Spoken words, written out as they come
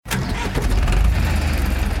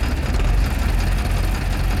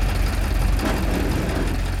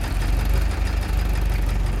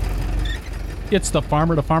It's the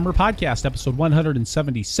Farmer to Farmer podcast, episode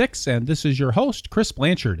 176, and this is your host, Chris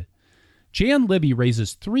Blanchard. Jan Libby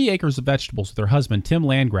raises 3 acres of vegetables with her husband, Tim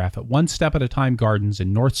Landgraf, at One Step at a Time Gardens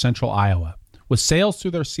in north central Iowa. With sales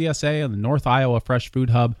through their CSA and the North Iowa Fresh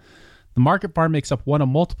Food Hub, the market farm makes up one of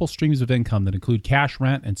multiple streams of income that include cash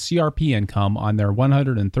rent and CRP income on their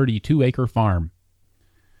 132-acre farm.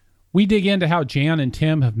 We dig into how Jan and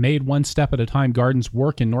Tim have made One Step at a Time Gardens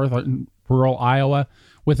work in northern rural Iowa,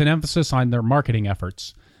 with an emphasis on their marketing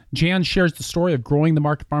efforts. Jan shares the story of growing the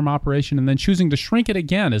market farm operation and then choosing to shrink it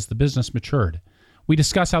again as the business matured. We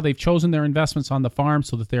discuss how they've chosen their investments on the farm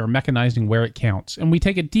so that they are mechanizing where it counts. And we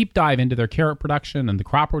take a deep dive into their carrot production and the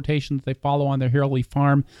crop rotation that they follow on their Hurley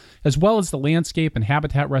farm, as well as the landscape and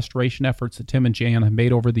habitat restoration efforts that Tim and Jan have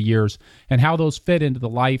made over the years and how those fit into the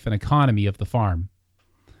life and economy of the farm.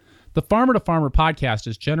 The Farmer to Farmer podcast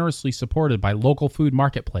is generously supported by Local Food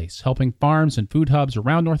Marketplace, helping farms and food hubs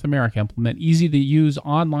around North America implement easy-to-use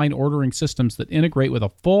online ordering systems that integrate with a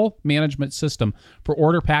full management system for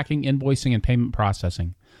order packing, invoicing, and payment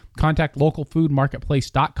processing. Contact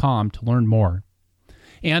localfoodmarketplace.com to learn more.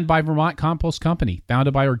 And by Vermont Compost Company,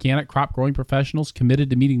 founded by organic crop growing professionals committed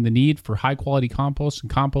to meeting the need for high-quality compost and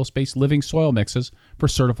compost-based living soil mixes for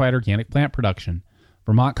certified organic plant production.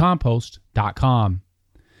 VermontCompost.com.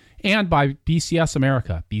 And by BCS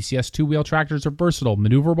America. BCS two-wheel tractors are versatile,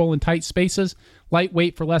 maneuverable in tight spaces,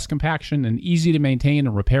 lightweight for less compaction, and easy to maintain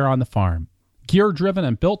and repair on the farm. Gear-driven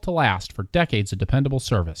and built to last for decades of dependable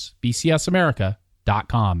service.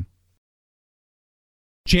 BCSAmerica.com.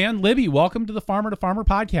 Jan Libby, welcome to the Farmer to Farmer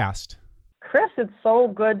podcast. Chris, it's so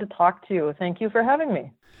good to talk to you. Thank you for having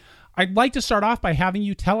me. I'd like to start off by having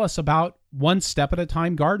you tell us about One Step at a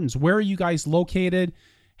Time Gardens. Where are you guys located?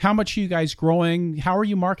 How much are you guys growing? How are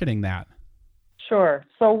you marketing that? Sure.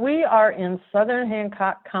 So we are in southern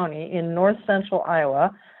Hancock County in north central Iowa,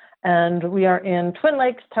 and we are in Twin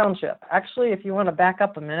Lakes Township. Actually, if you want to back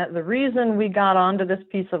up a minute, the reason we got onto this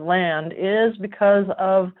piece of land is because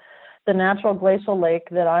of the natural glacial lake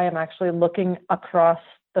that I am actually looking across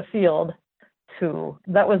the field to.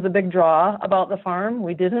 That was the big draw about the farm.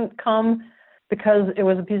 We didn't come because it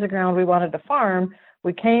was a piece of ground we wanted to farm.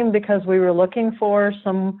 We came because we were looking for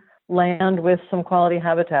some land with some quality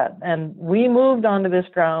habitat, and we moved onto this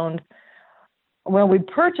ground. Well, we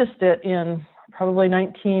purchased it in probably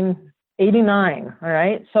 1989, all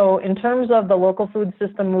right? So in terms of the local food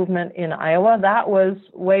system movement in Iowa, that was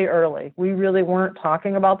way early. We really weren't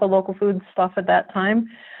talking about the local food stuff at that time.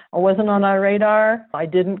 It wasn't on our radar. I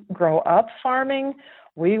didn't grow up farming.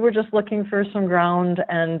 We were just looking for some ground,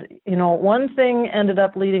 and, one thing ended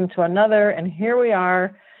up leading to another, and here we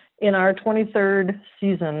are in our 23rd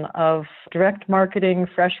season of direct marketing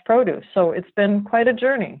fresh produce. So it's been quite a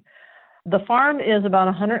journey. The farm is about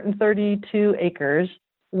 132 acres.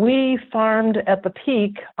 We farmed at the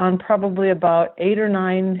peak on probably about 8 or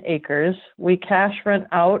 9 acres. We cash rent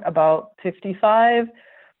out about 55.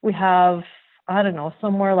 We have,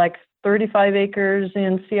 somewhere like 35 acres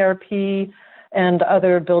in CRP, and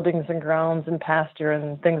other buildings and grounds and pasture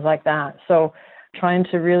and things like that. So trying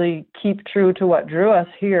to really keep true to what drew us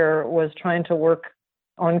here was trying to work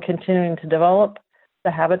on continuing to develop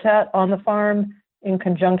the habitat on the farm in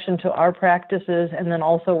conjunction to our practices, and then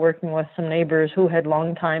also working with some neighbors who had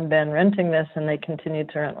long time been renting this, and they continued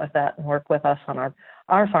to rent with that and work with us on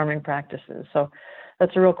our farming practices. So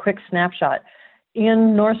that's a real quick snapshot.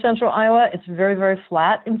 In north central Iowa, it's very, very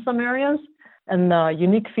flat in some areas. And the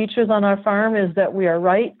unique features on our farm is that we are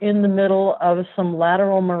right in the middle of some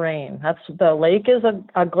lateral moraine. The lake is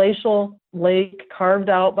a glacial lake carved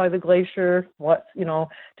out by the glacier,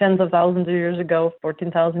 tens of thousands of years ago,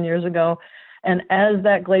 14,000 years ago. And as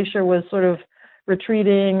that glacier was sort of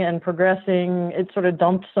retreating and progressing, it sort of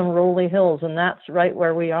dumped some rolly hills, and that's right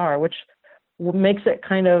where we are, which makes it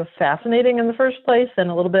kind of fascinating in the first place and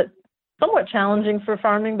a little bit somewhat challenging for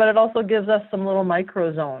farming, but it also gives us some little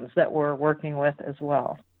micro zones that we're working with as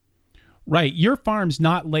well. Right. Your farm's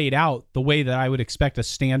not laid out the way that I would expect a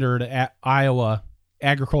standard Iowa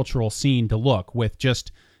agricultural scene to look, with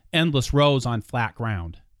just endless rows on flat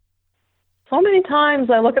ground. So many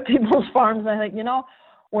times I look at people's farms and I think,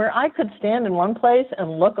 where I could stand in one place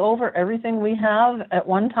and look over everything we have at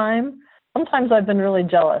one time, sometimes I've been really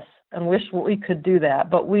jealous and wish we could do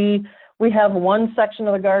that. But we have one section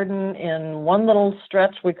of the garden in one little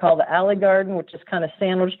stretch we call the alley garden, which is kind of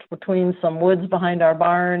sandwiched between some woods behind our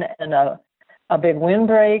barn and a big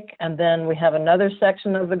windbreak. And then we have another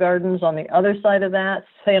section of the gardens on the other side of that,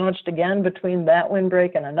 sandwiched again between that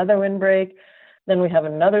windbreak and another windbreak. Then we have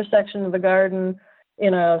another section of the garden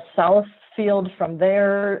in a south field from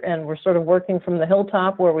there, and we're sort of working from the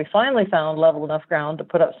hilltop where we finally found level enough ground to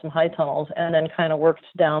put up some high tunnels, and then kind of worked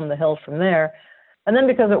down the hill from there. And then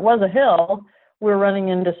because it was a hill, we were running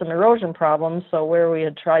into some erosion problems. So where we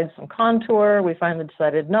had tried some contour, we finally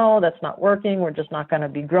decided, no, that's not working. We're just not going to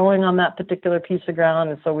be growing on that particular piece of ground.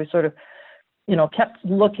 And so we sort of, kept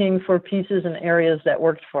looking for pieces and areas that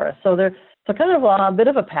worked for us. So kind of a bit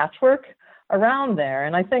of a patchwork around there.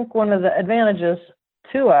 And I think one of the advantages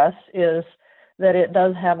to us is that it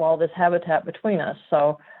does have all this habitat between us.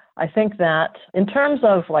 So I think that in terms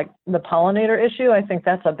of like the pollinator issue, I think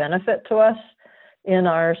that's a benefit to us in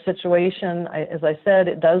our situation. As I said,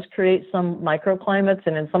 it does create some microclimates,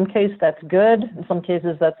 and in some cases that's good. In some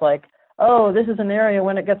cases that's like, oh, this is an area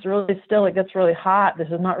when it gets really still, it gets really hot. This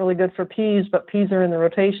is not really good for peas, but peas are in the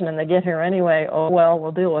rotation and they get here anyway. Oh, well,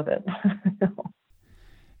 we'll deal with it.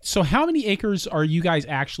 So how many acres are you guys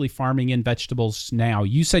actually farming in vegetables now?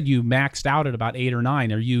 You said you maxed out at about 8 or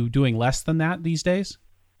 9. Are you doing less than that these days?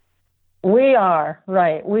 We are,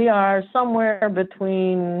 right. We are somewhere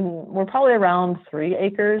between, we're probably around 3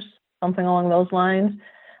 acres, something along those lines.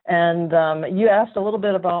 And you asked a little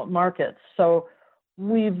bit about markets. So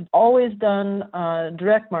we've always done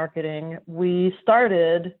direct marketing. We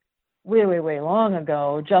started way, way, way long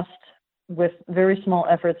ago, just with very small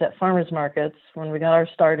efforts at farmers markets when we got our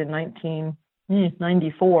start in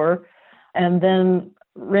 1994, and then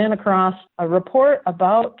ran across a report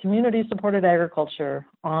about community-supported agriculture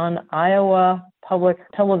on Iowa public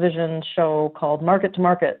television show called Market to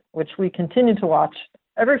Market, which we continue to watch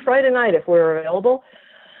every Friday night if we're available.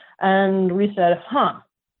 And we said,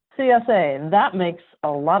 CSA, that makes a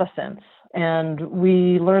lot of sense. And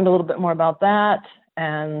we learned a little bit more about that.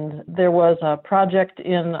 And there was a project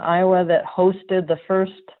in Iowa that hosted the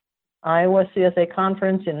first Iowa CSA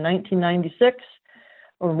conference in 1996.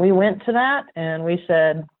 When we went to that and we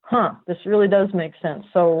said, this really does make sense.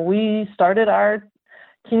 So we started our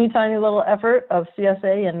teeny tiny little effort of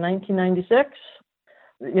CSA in 1996.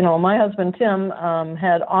 My husband, Tim,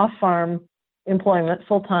 had off-farm employment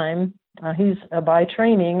full-time. He's by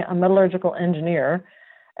training a metallurgical engineer.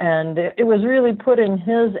 And it was really putting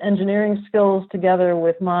his engineering skills together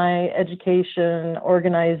with my education,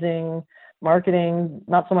 organizing, marketing,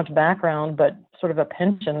 not so much background, but sort of a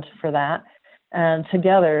penchant for that. And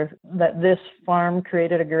together, that this farm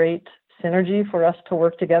created a great synergy for us to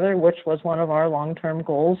work together, which was one of our long-term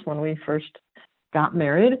goals when we first got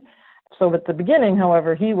married. So at the beginning,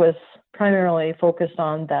 however, he was primarily focused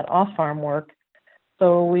on that off-farm work.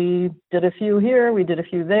 So we did a few here, we did a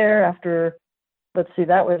few there. After,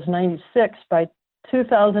 that was 96. By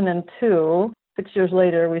 2002, 6 years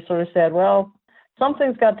later, we sort of said, well,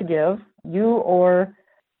 something's got to give, you or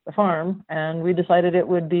the farm, and we decided it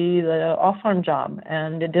would be the off-farm job.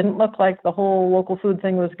 And it didn't look like the whole local food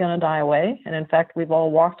thing was going to die away. And in fact, we've all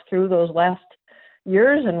walked through those last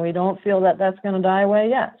years, and we don't feel that that's going to die away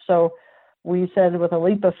yet. So we said with a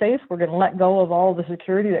leap of faith, we're going to let go of all the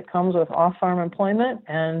security that comes with off-farm employment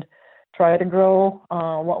and try to grow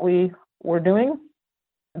what we were doing.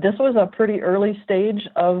 This was a pretty early stage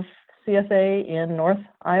of CSA in North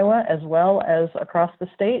Iowa as well as across the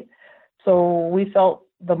state. So we felt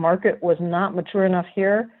the market was not mature enough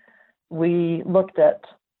here. We looked at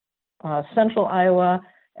central Iowa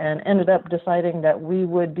and ended up deciding that we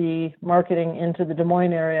would be marketing into the Des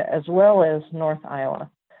Moines area as well as North Iowa.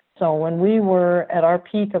 So when we were at our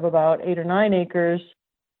peak of about 8 or 9 acres,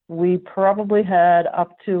 we probably had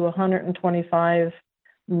up to 125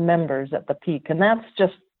 members at the peak. And that's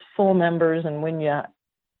just full members. And when you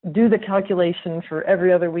do the calculation for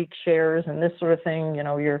every other week shares and this sort of thing,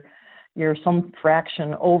 you're some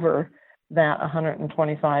fraction over that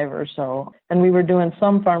 125 or so. And we were doing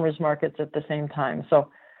some farmers markets at the same time. So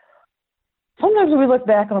sometimes we look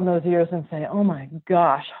back on those years and say, oh my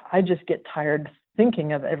gosh, I just get tired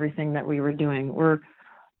thinking of everything that we were doing. We're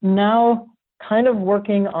now kind of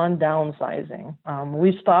working on downsizing.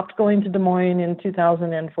 We stopped going to Des Moines in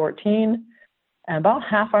 2014, and about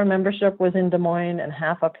half our membership was in Des Moines and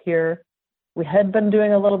half up here. We had been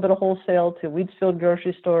doing a little bit of wholesale to Wheatsfield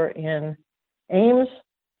Grocery Store in Ames,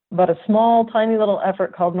 but a small, tiny little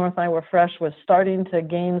effort called North Iowa Fresh was starting to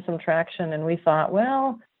gain some traction, and we thought,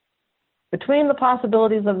 well, between the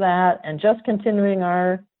possibilities of that and just continuing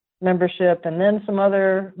our membership and then some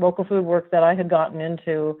other local food work that I had gotten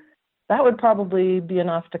into, that would probably be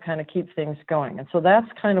enough to kind of keep things going. And so that's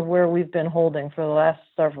kind of where we've been holding for the last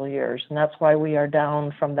several years, and that's why we are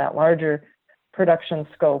down from that larger production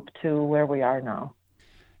scope to where we are now.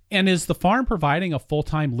 And is the farm providing a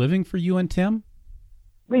full-time living for you and Tim?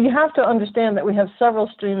 Well, you have to understand that we have several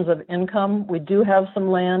streams of income. We do have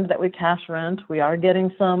some land that we cash rent. We are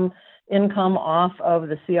getting some income off of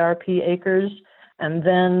the CRP acres, and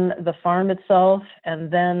then the farm itself,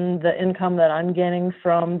 and then the income that I'm getting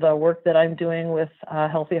from the work that I'm doing with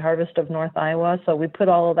Healthy Harvest of North Iowa. So we put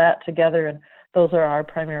all of that together, and those are our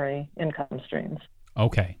primary income streams.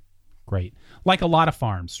 Okay, great. Like a lot of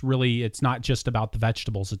farms, really, it's not just about the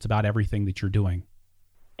vegetables, it's about everything that you're doing.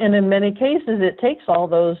 And in many cases, it takes all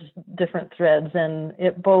those different threads, and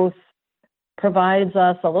it both provides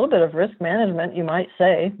us a little bit of risk management, you might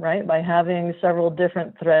say, right, by having several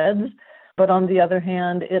different threads. But on the other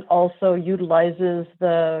hand, it also utilizes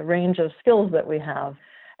the range of skills that we have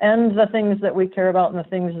and the things that we care about and the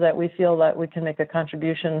things that we feel that we can make a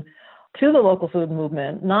contribution to the local food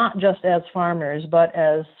movement, not just as farmers, but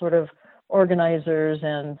as sort of organizers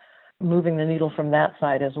and moving the needle from that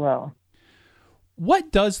side as well.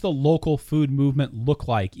 What does the local food movement look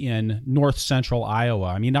like in north central Iowa?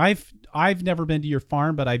 I mean, I've never been to your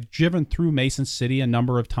farm, but I've driven through Mason City a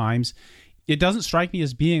number of times. It doesn't strike me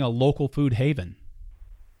as being a local food haven.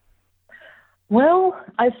 Well,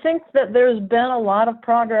 I think that there's been a lot of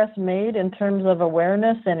progress made in terms of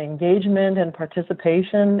awareness and engagement and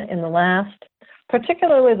participation in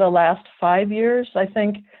particularly the last 5 years. I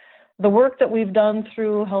think the work that we've done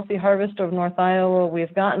through Healthy Harvest of North Iowa,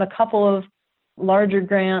 we've gotten a couple of larger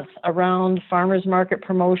grants around farmers market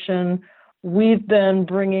promotion. We've been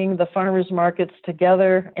bringing the farmers markets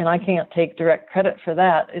together, and I can't take direct credit for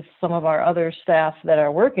that. It's some of our other staff that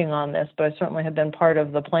are working on this, but I certainly have been part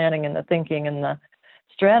of the planning and the thinking and the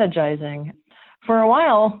strategizing. For a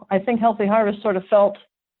while, I think Healthy Harvest sort of felt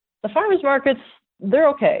the farmers markets, they're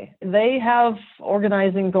okay. They have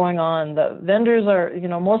organizing going on. The vendors are,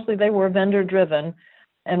 mostly they were vendor driven,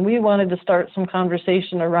 and we wanted to start some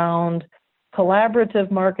conversation around collaborative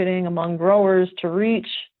marketing among growers to reach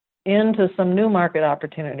into some new market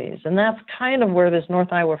opportunities. And that's kind of where this North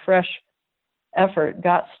Iowa Fresh effort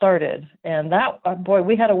got started. And that,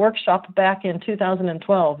 we had a workshop back in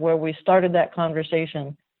 2012 where we started that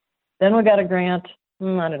conversation. Then we got a grant,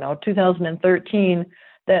 2013,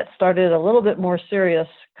 that started a little bit more serious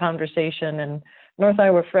conversation. And North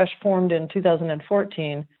Iowa Fresh formed in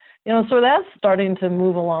 2014. So that's starting to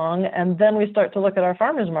move along. And then we start to look at our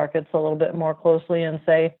farmers markets a little bit more closely and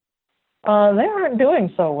say, they aren't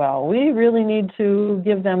doing so well. We really need to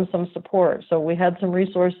give them some support. So we had some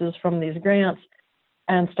resources from these grants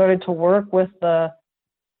and started to work with the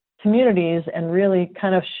communities and really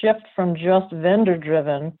kind of shift from just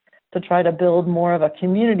vendor-driven to try to build more of a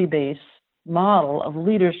community-based model of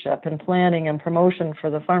leadership and planning and promotion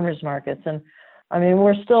for the farmers markets. And I mean,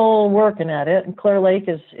 we're still working at it. And Clear Lake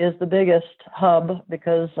is the biggest hub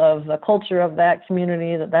because of the culture of that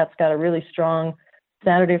community, that's got a really strong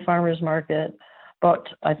Saturday farmers market. But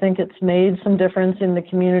I think it's made some difference in the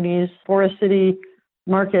communities. Forest City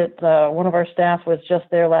Market, one of our staff was just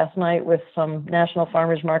there last night with some national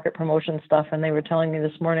farmers market promotion stuff, and they were telling me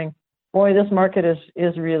this morning, boy, this market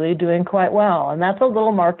is really doing quite well. And that's a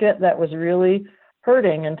little market that was really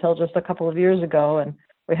hurting until just a couple of years ago. And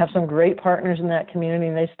we have some great partners in that community,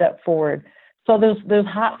 and they stepped forward. So there's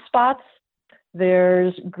hot spots,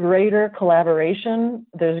 there's greater collaboration,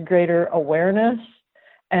 there's greater awareness.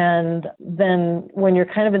 And then when you're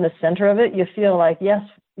kind of in the center of it, you feel like, yes,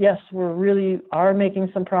 we really are making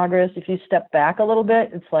some progress. If you step back a little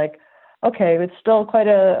bit, it's like, okay, it's still quite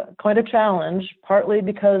a challenge, partly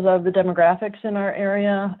because of the demographics in our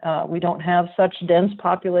area. We don't have such dense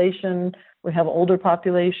population. We have older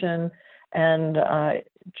population, and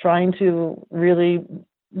trying to really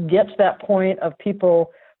get to that point of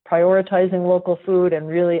people prioritizing local food and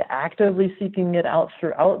really actively seeking it out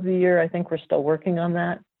throughout the year. I think we're still working on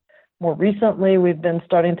that. More recently, we've been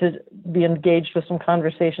starting to be engaged with some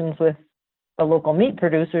conversations with the local meat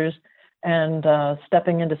producers and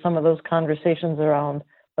stepping into some of those conversations around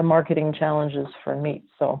the marketing challenges for meat.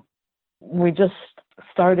 So we just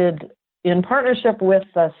started in partnership with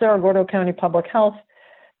Cerro Gordo County Public Health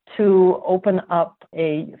to open up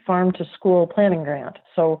a farm-to-school planning grant.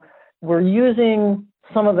 So we're using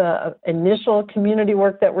some of the initial community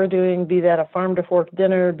work that we're doing, be that a farm-to-fork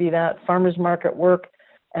dinner, be that farmers market work,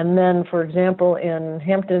 and then, for example, in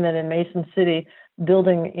Hampton and in Mason City,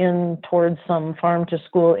 building in towards some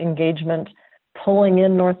farm-to-school engagement, pulling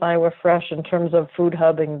in North Iowa Fresh in terms of food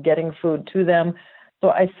hub and getting food to them. So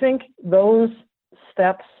I think those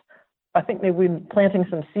steps, I think maybe we're planting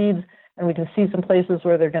some seeds, and we can see some places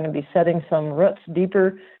where they're going to be setting some roots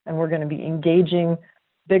deeper, and we're going to be engaging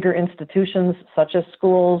bigger institutions such as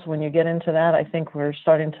schools. When you get into that, I think we're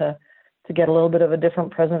starting to get a little bit of a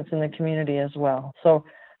different presence in the community as well. So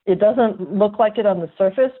it doesn't look like it on the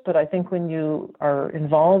surface, but I think when you are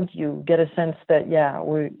involved, you get a sense that,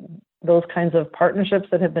 those kinds of partnerships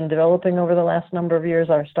that have been developing over the last number of years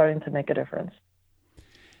are starting to make a difference.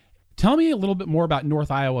 Tell me a little bit more about North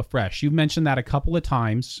Iowa Fresh. You've mentioned that a couple of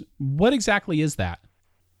times. What exactly is that?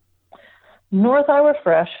 North Iowa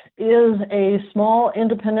Fresh is a small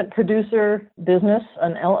independent producer business,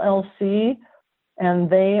 an LLC, and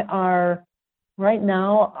they are right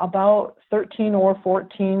now about 13 or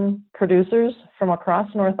 14 producers from across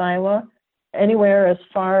North Iowa, anywhere as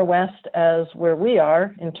far west as where we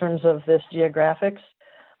are in terms of this geographics.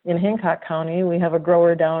 In Hancock County, we have a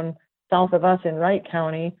grower down south of us in Wright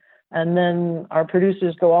County, and then our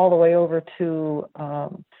producers go all the way over to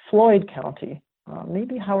Floyd County,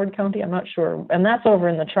 maybe Howard County, I'm not sure. And that's over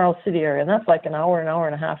in the Charles City area, and that's like an hour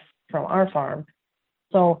and a half from our farm.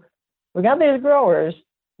 So we got these growers.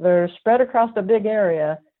 They're spread across a big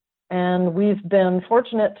area, and we've been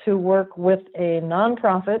fortunate to work with a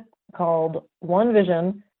nonprofit called One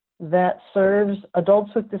Vision that serves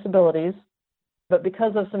adults with disabilities. But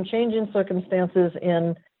because of some changing circumstances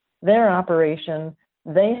in their operation,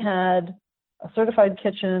 they had a certified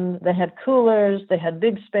kitchen, they had coolers, they had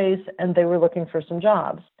big space, and they were looking for some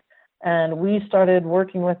jobs. And we started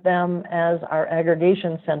working with them as our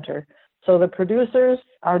aggregation center. So the producers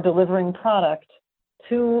are delivering product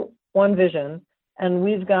to One Vision, and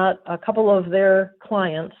we've got a couple of their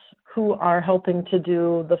clients who are helping to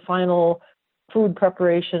do the final food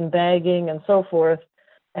preparation, bagging, and so forth.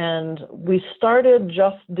 And we started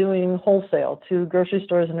just doing wholesale to grocery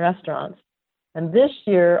stores and restaurants. And this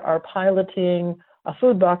year are piloting a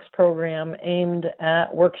food box program aimed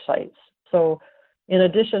at work sites. So in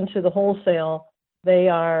addition to the wholesale, they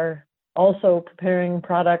are also preparing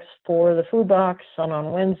products for the food box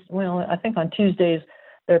on Wednesday. Well, I think on Tuesdays,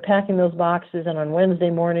 they're packing those boxes, and on Wednesday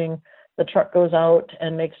morning, the truck goes out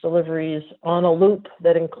and makes deliveries on a loop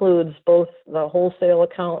that includes both the wholesale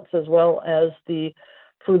accounts as well as the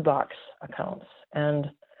food box accounts.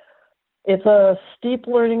 And it's a steep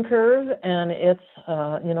learning curve, and it's,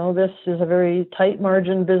 this is a very tight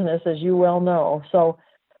margin business, as you well know. So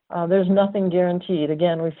there's nothing guaranteed.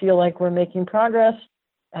 Again, we feel like we're making progress,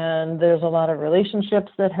 and there's a lot of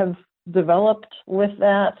relationships that have developed with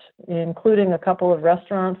that, including a couple of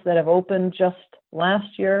restaurants that have opened just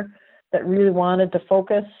last year that really wanted to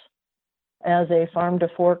focus as a farm to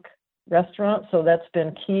fork restaurant. So that's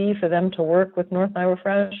been key for them to work with North Iowa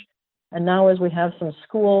Fresh. And now as we have some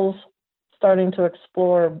schools starting to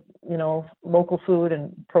explore, local food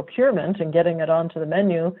and procurement and getting it onto the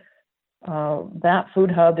menu, that food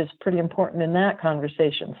hub is pretty important in that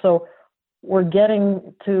conversation. So we're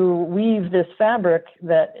getting to weave this fabric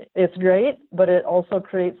that it's great, but it also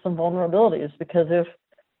creates some vulnerabilities, because if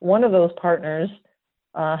one of those partners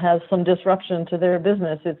has some disruption to their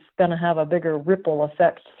business, it's going to have a bigger ripple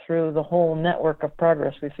effect through the whole network of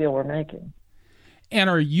progress we feel we're making. And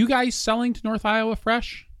are you guys selling to North Iowa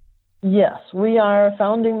Fresh? Yes, we are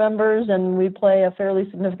founding members, and we play a fairly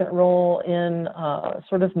significant role in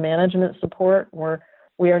sort of management support.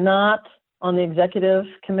 We are not on the executive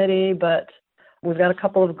committee, but we've got a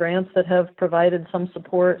couple of grants that have provided some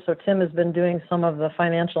support. So Tim has been doing some of the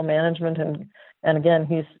financial management, and again,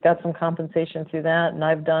 he's got some compensation through that. And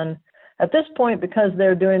I've done, at this point, because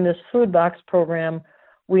they're doing this food box program,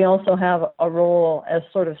 we also have a role as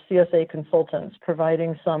sort of CSA consultants,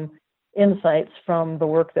 providing some insights from the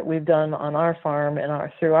work that we've done on our farm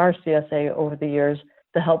and through our CSA over the years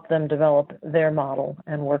to help them develop their model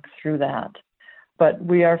and work through that. But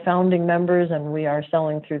we are founding members, and we are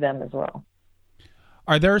selling through them as well.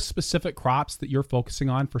 Are there specific crops that you're focusing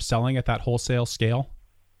on for selling at that wholesale scale?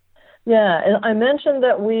 Yeah, and I mentioned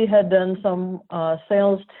that we had done some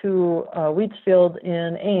sales to Wheatsfield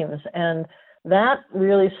in Ames, and that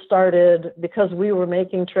really started because we were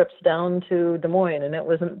making trips down to Des Moines, and it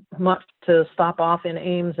wasn't much to stop off in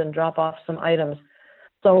Ames and drop off some items.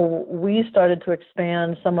 So we started to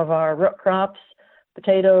expand some of our root crops,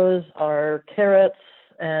 potatoes, our carrots,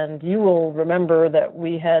 and you will remember that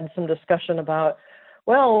we had some discussion about,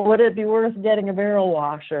 well, would it be worth getting a barrel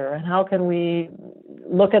washer, and how can we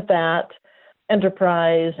look at that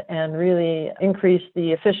enterprise and really increase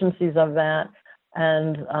the efficiencies of that,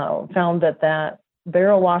 and found that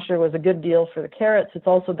barrel washer was a good deal for the carrots. It's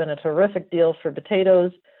also been a terrific deal for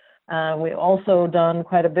potatoes. We've also done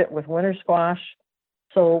quite a bit with winter squash.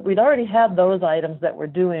 So we'd already had those items that we're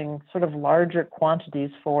doing sort of larger quantities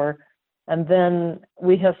for. And then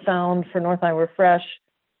we have found for North Iowa Fresh,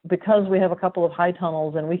 because we have a couple of high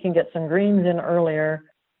tunnels and we can get some greens in earlier,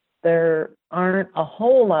 there aren't a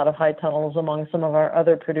whole lot of high tunnels among some of our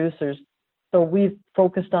other producers. So we've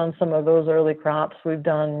focused on some of those early crops. We've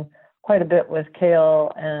done quite a bit with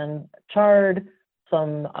kale and chard,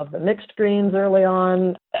 some of the mixed greens early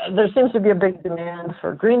on. There seems to be a big demand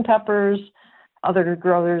for green peppers. Other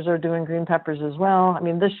growers are doing green peppers as well. I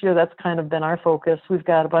mean, this year that's kind of been our focus. We've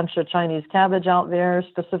got a bunch of Chinese cabbage out there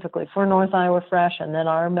specifically for North Iowa Fresh and then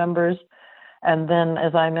our members. And then,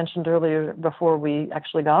 as I mentioned earlier, before we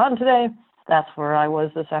actually got on today, that's where I was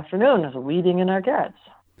this afternoon, is weeding in our carrots.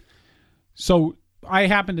 So I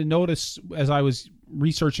happened to notice as I was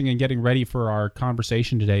researching and getting ready for our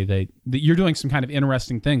conversation today that you're doing some kind of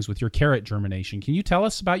interesting things with your carrot germination. Can you tell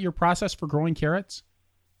us about your process for growing carrots?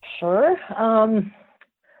 Sure.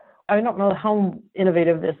 I don't know how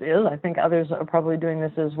innovative this is. I think others are probably doing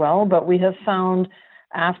this as well, but we have found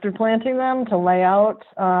after planting them to lay out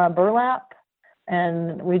burlap,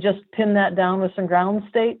 and we just pin that down with some ground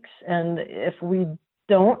stakes. And if we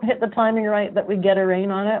don't hit the timing right that we get a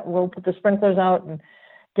rain on it, we'll put the sprinklers out and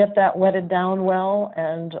get that wetted down well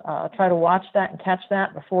and try to watch that and catch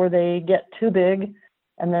that before they get too big,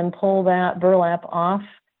 and then pull that burlap off.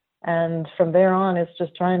 And from there on, it's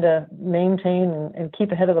just trying to maintain and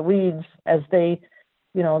keep ahead of the weeds as they've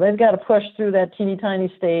got to push through that teeny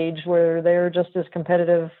tiny stage where they're just as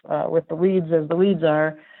competitive with the weeds as the weeds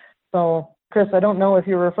are. So, Chris, I don't know if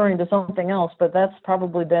you're referring to something else, but that's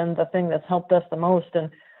probably been the thing that's helped us the most.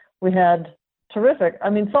 And we had terrific.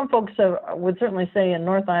 I mean, some folks would certainly say in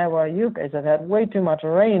North Iowa, you guys have had way too much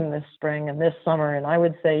rain this spring and this summer. And I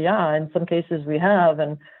would say, yeah, in some cases we have.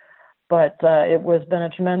 But it was been a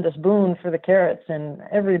tremendous boon for the carrots, and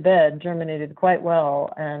every bed germinated quite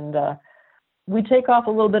well. And we take off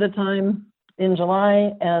a little bit of time in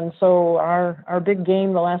July, and so our big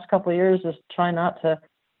game the last couple of years is try not to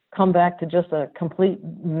come back to just a complete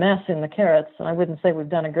mess in the carrots. And I wouldn't say we've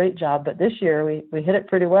done a great job, but this year we hit it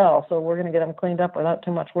pretty well. So we're going to get them cleaned up without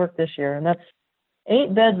too much work this year. And that's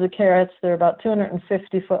 8 beds of carrots. They're about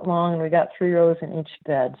 250 foot long, and we got 3 rows in each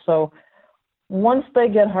bed. So once they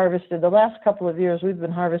get harvested, the last couple of years, we've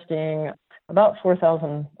been harvesting about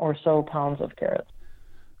 4,000 or so pounds of carrots.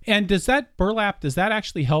 And does that burlap,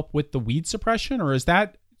 actually help with the weed suppression, or is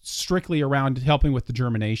that strictly around helping with the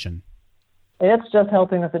germination? It's just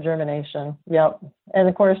helping with the germination. Yep. And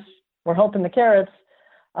of course, we're helping the carrots.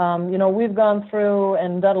 We've gone through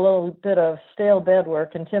and done a little bit of stale bed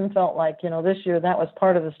work, and Tim felt like, this year that was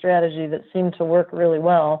part of the strategy that seemed to work really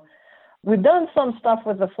well. We've done some stuff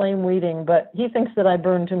with the flame weeding, but he thinks that I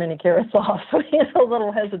burn too many carrots off, so he's a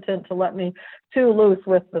little hesitant to let me too loose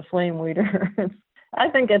with the flame weeder. I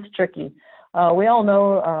think it's tricky. We all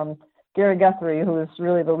know Gary Guthrie, who is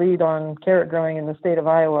really the lead on carrot growing in the state of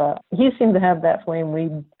Iowa. He seemed to have that flame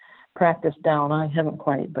weed practice down. I haven't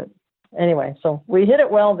quite, but anyway, so we hit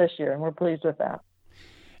it well this year, and we're pleased with that.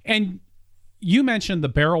 And you mentioned the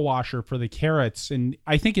barrel washer for the carrots, and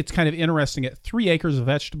I think it's kind of interesting. At 3 acres of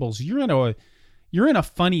vegetables, you're in a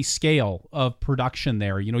funny scale of production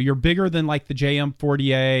there. You're bigger than like the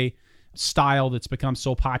JM40A style that's become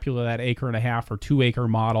so popular, that 1.5 acre or 2 acre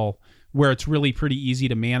model, where it's really pretty easy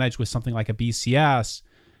to manage with something like a BCS.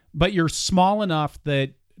 But you're small enough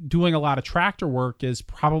that doing a lot of tractor work is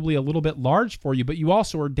probably a little bit large for you, but you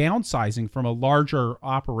also are downsizing from a larger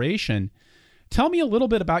operation. Tell me a little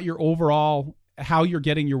bit about your overall, how you're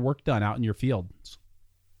getting your work done out in your fields.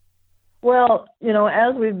 Well,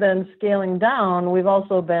 as we've been scaling down, we've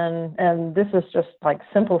also been, and this is just like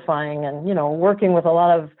simplifying and, working with a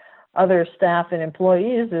lot of other staff and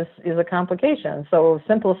employees is a complication. So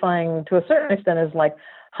simplifying to a certain extent is like,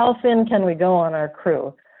 how thin can we go on our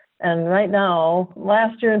crew? And right now,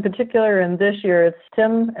 last year in particular, and this year, it's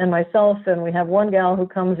Tim and myself, and we have one gal who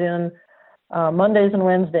comes in Mondays and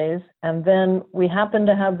Wednesdays, and then we happen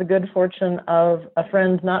to have the good fortune of a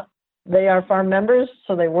friend, they are farm members,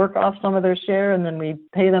 so they work off some of their share, and then we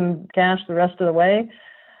pay them cash the rest of the way,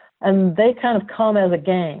 and they kind of come as a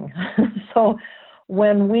gang. So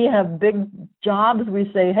when we have big jobs,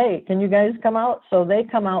 we say, hey, can you guys come out? So they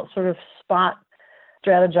come out sort of spot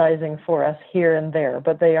strategizing for us here and there,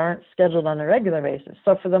 but they aren't scheduled on a regular basis.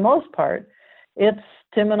 So for the most part, it's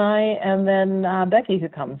Tim and I, and then Becky who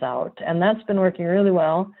comes out, and that's been working really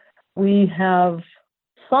well. We have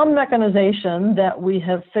some mechanization that we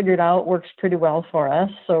have figured out works pretty well for us.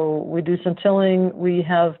 So we do some tilling. We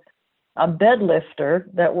have a bed lifter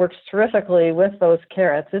that works terrifically with those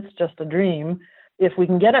carrots. It's just a dream. If we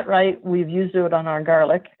can get it right, we've used it on our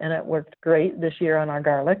garlic, and it worked great this year on our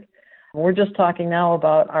garlic. We're just talking now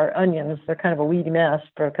about our onions. They're kind of a weedy mess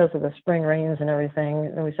because of the spring rains and everything.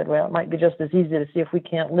 And we said, well, it might be just as easy to see if we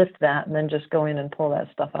can't lift that and then just go in and pull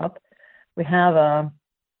that stuff up. We have a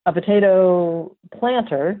potato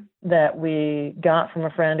planter that we got from a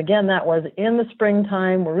friend. Again, that was in the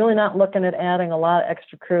springtime. We're really not looking at adding a lot of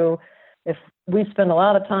extra crew. if we spend a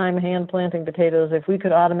lot of time hand planting potatoes, if we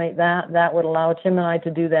could automate that, that would allow Tim and I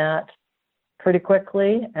to do that pretty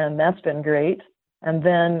quickly, and that's been great. And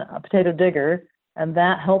then a potato digger, and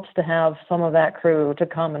that helps to have some of that crew to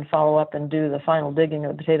come and follow up and do the final digging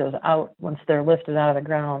of the potatoes out once they're lifted out of the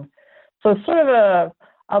ground. So it's sort of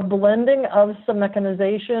a blending of some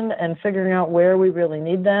mechanization and figuring out where we really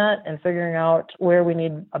need that, and figuring out where we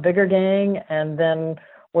need a bigger gang, and then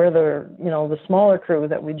where the smaller crew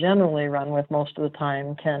that we generally run with most of the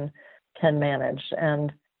time can manage.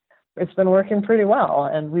 And it's been working pretty well,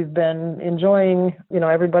 and we've been enjoying,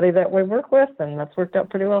 everybody that we work with, and that's worked out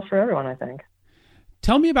pretty well for everyone, I think.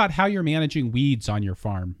 Tell me about how you're managing weeds on your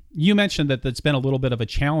farm. You mentioned that that's been a little bit of a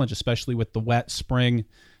challenge, especially with the wet spring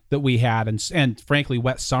that we had, and frankly,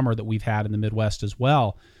 wet summer that we've had in the Midwest as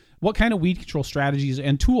well. What kind of weed control strategies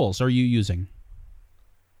and tools are you using?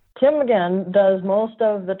 Tim, again, does most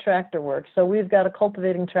of the tractor work. So we've got a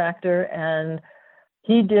cultivating tractor, and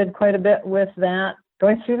he did quite a bit with that,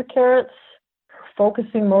 going through the carrots,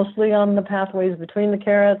 focusing mostly on the pathways between the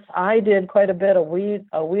carrots. I did quite a bit of wheel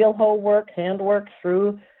hoe work, hand work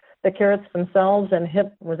through the carrots themselves, and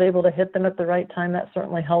was able to hit them at the right time. That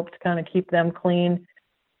certainly helped kind of keep them clean.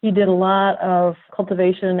 He did a lot of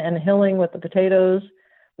cultivation and hilling with the potatoes,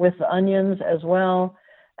 with the onions as well.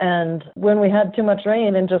 And when we had too much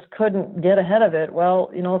rain and just couldn't get ahead of it,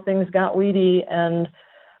 well, things got weedy, and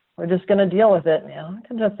we're just going to deal with it. I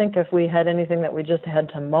can just think if we had anything that we just had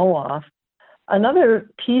to mow off. Another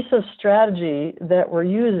piece of strategy that we're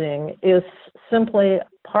using is simply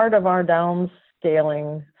part of our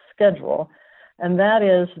downscaling schedule, and that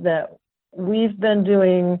is that we've been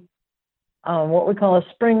doing what we call a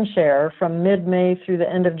spring share from mid-May through the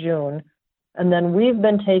end of June, and then we've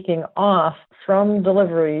been taking off from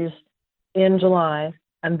deliveries in July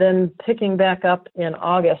and then picking back up in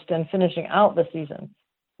August and finishing out the season.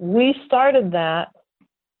 We started that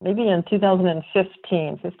maybe in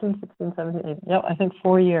 2015, 16, 17, 18, I think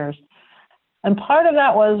 4 years. And part of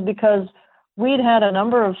that was because we'd had a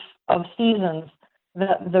number of seasons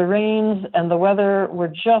that the rains and the weather were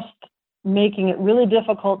just making it really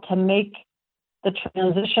difficult to make the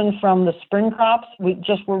transition from the spring crops. We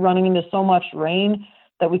just were running into so much rain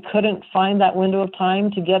that we couldn't find that window of time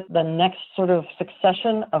to get the next sort of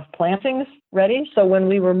succession of plantings ready. So when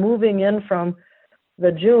we were moving in from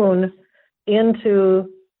the June into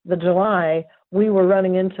the July, we were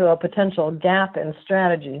running into a potential gap in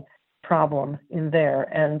strategy problem in there.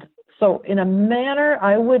 And so in a manner,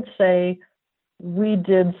 I would say we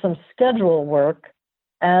did some schedule work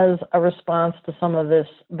as a response to some of this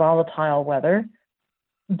volatile weather.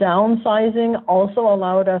 Downsizing also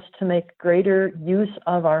allowed us to make greater use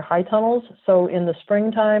of our high tunnels. So in the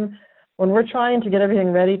springtime, when we're trying to get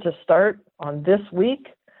everything ready to start on this week,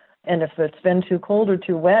 and if it's been too cold or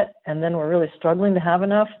too wet, and then we're really struggling to have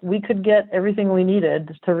enough, we could get everything we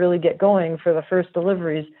needed to really get going for the first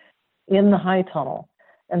deliveries in the high tunnel.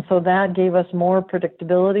 And so that gave us more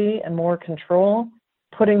predictability and more control.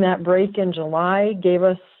 Putting that break in July gave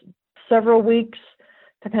us several weeks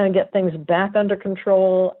to kind of get things back under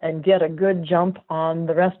control and get a good jump on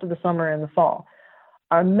the rest of the summer and the fall.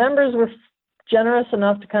 Our members were generous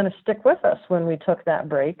enough to kind of stick with us when we took that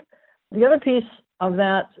break. The other piece of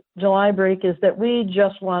that July break is that we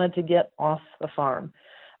just wanted to get off the farm.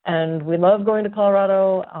 And we love going to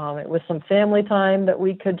Colorado. It was some family time that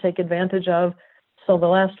we could take advantage of. So the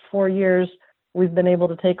last 4 years, we've been able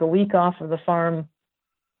to take a week off of the farm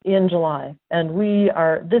in July. And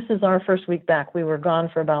this is our first week back. We were gone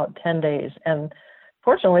for about 10 days. And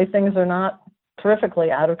fortunately, things are not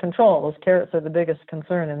terrifically out of control. Those carrots are the biggest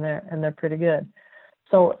concern in there, and they're pretty good.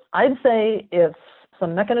 So I'd say it's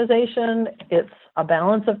some mechanization, it's a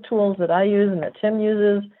balance of tools that I use and that Tim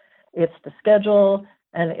uses, it's the schedule,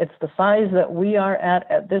 and it's the size that we are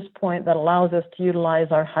at this point that allows us to utilize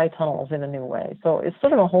our high tunnels in a new way. So it's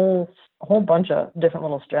sort of a whole bunch of different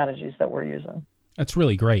little strategies that we're using. That's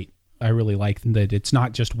really great. I really like that it's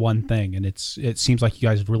not just one thing, and it seems like you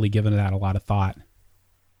guys have really given that a lot of thought.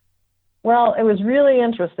 Well, it was really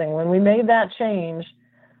interesting when we made that change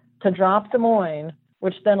to drop Des Moines,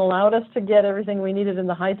 which then allowed us to get everything we needed in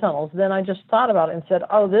the high tunnels. Then I just thought about it and said,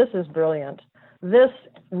 oh, this is brilliant. This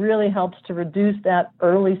really helps to reduce that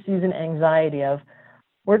early season anxiety of,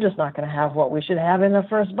 we're just not going to have what we should have in the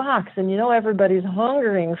first box. And everybody's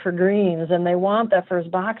hungering for greens, and they want that first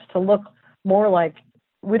box to look more like,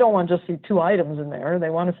 we don't want to just see 2 items in there. They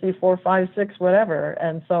want to see 4, 5, 6, whatever.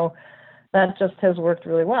 And so that just has worked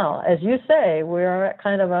really well. As you say, we are at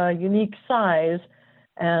kind of a unique size,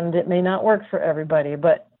 and it may not work for everybody,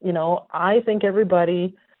 but I think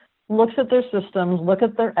everybody looks at their systems, look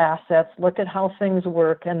at their assets, look at how things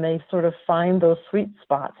work, and they sort of find those sweet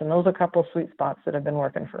spots. And those are a couple of sweet spots that have been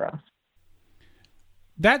working for us.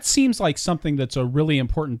 That seems like something that's a really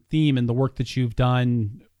important theme in the work that you've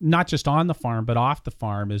done, not just on the farm, but off the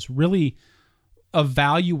farm, is really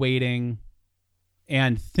evaluating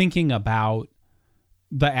and thinking about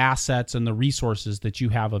the assets and the resources that you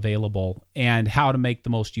have available and how to make the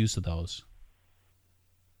most use of those.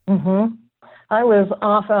 Mm-hmm. I was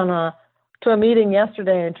off to a meeting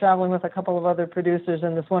yesterday and traveling with a couple of other producers,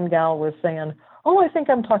 and this one gal was saying, "Oh, I think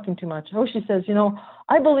I'm talking too much." Oh, she says,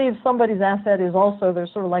 I believe somebody's asset is also, they're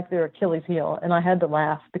sort of like their Achilles heel. And I had to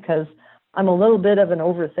laugh because I'm a little bit of an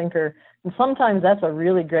overthinker. And sometimes that's a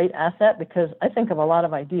really great asset because I think of a lot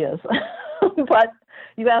of ideas. But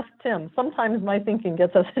you ask Tim, sometimes my thinking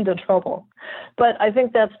gets us into trouble. But I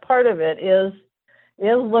think that's part of it is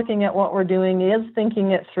looking at what we're doing, is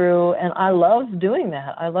thinking it through. And I love doing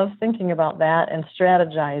that. I love thinking about that and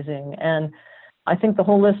strategizing. And I think the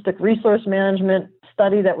holistic resource management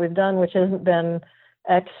study that we've done, which hasn't been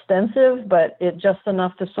extensive, but it just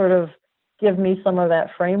enough to sort of give me some of that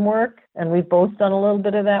framework. And we've both done a little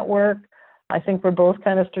bit of that work. I think we're both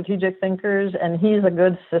kind of strategic thinkers, and he's a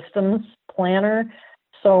good systems planner.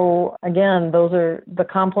 So again, those are the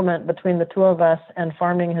complement between the two of us, and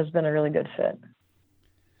farming has been a really good fit.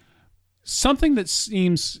 Something that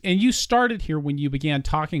seems, and you started here when you began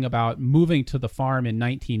talking about moving to the farm in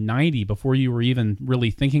 1990, before you were even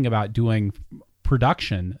really thinking about doing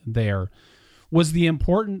production there, was the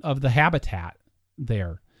importance of the habitat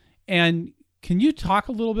there. And can you talk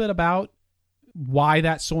a little bit about why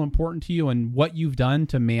that's so important to you and what you've done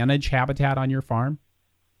to manage habitat on your farm?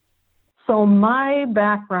 So my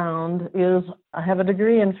background is, I have a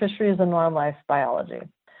degree in fisheries and wildlife biology.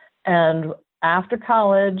 And after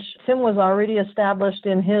college, Tim was already established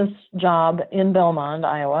in his job in Belmont,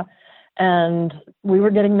 Iowa, and we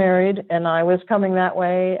were getting married, and I was coming that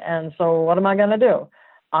way. And so what am I going to do?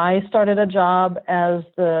 I started a job as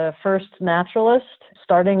the first naturalist,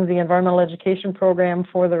 starting the environmental education program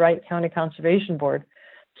for the Wright County Conservation Board.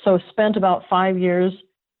 So spent about 5 years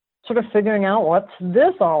sort of figuring out, what's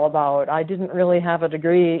this all about? I didn't really have a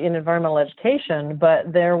degree in environmental education,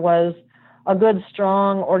 but there was a good,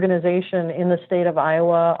 strong organization in the state of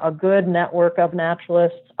Iowa, a good network of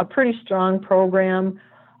naturalists, a pretty strong program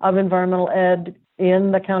of environmental ed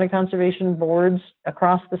in the county conservation boards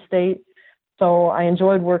across the state. So I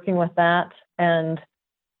enjoyed working with that. And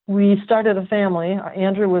we started a family.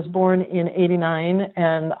 Andrew was born in '89,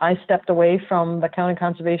 and I stepped away from the county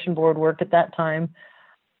conservation board work at that time.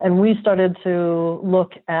 And we started to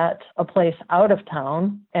look at a place out of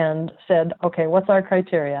town and said, okay, what's our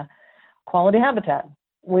criteria? Quality habitat,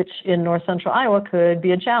 which in north central Iowa could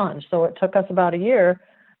be a challenge. So it took us about a year,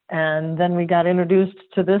 and then we got introduced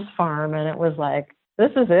to this farm, and it was like,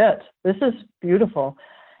 this is it. This is beautiful.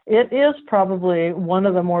 It is probably one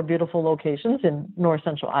of the more beautiful locations in north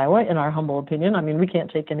central Iowa, in our humble opinion. I mean, we can't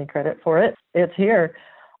take any credit for it. It's here.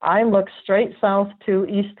 I look straight south to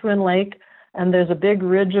East Twin Lake, and there's a big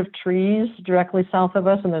ridge of trees directly south of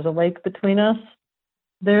us, and there's a lake between us.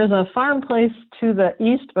 There's a farm place to the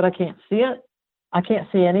east, but I can't see it. I can't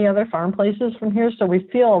see any other farm places from here, so we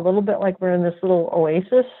feel a little bit like we're in this little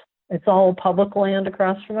oasis. It's all public land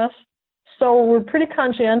across from us. So we're pretty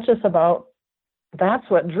conscientious about that's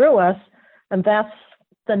what drew us, and that's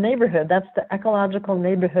the neighborhood. That's the ecological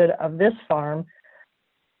neighborhood of this farm.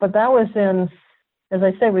 But that was in, as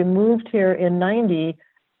I say, we moved here in '90,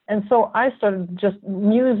 and so I started just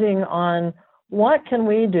musing on what can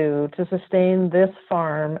we do to sustain this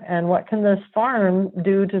farm, and what can this farm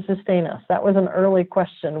do to sustain us? That was an early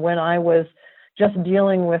question when I was just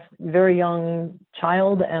dealing with very young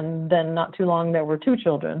child, and then not too long there were two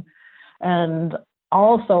children. And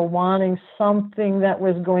also wanting something that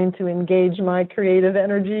was going to engage my creative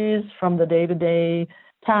energies from the day-to-day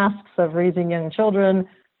tasks of raising young children.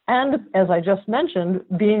 And as I just mentioned,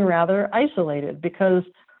 being rather isolated because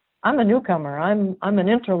I'm a newcomer. I'm an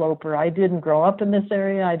interloper. I didn't grow up in this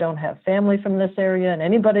area. I don't have family from this area. And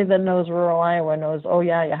anybody that knows rural Iowa knows, oh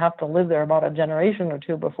yeah, you have to live there about a generation or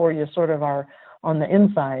two before you sort of are on the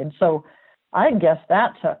inside. So I guess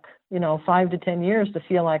that took, 5 to 10 years to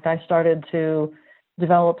feel like I started to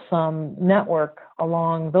develop some network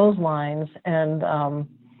along those lines, and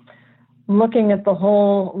looking at the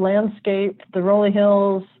whole landscape, the rolling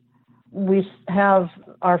hills. We have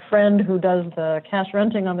our friend who does the cash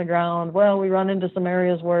renting on the ground. Well, we run into some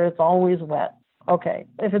areas where it's always wet. Okay,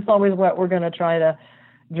 if it's always wet, we're going to try to,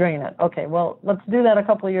 drain it. Okay, well, let's do that a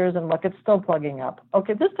couple of years and look, it's still plugging up.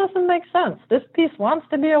 Okay, this doesn't make sense. This piece wants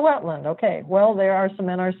to be a wetland. Okay, well, there are some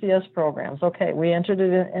NRCS programs. Okay, we entered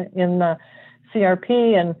it in the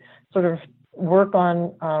CRP and sort of work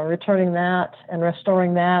on returning that and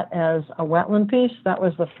restoring that as a wetland piece. That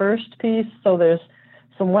was the first piece. So there's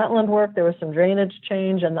some wetland work, there was some drainage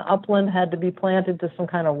change, and the upland had to be planted to some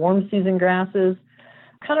kind of warm season grasses.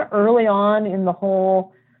 Kind of early on in the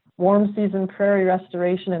whole warm season prairie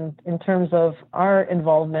restoration in terms of our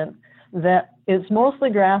involvement, that it's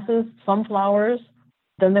mostly grasses, some flowers.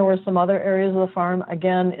 Then there were some other areas of the farm.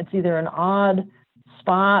 Again, it's either an odd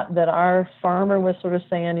spot that our farmer was sort of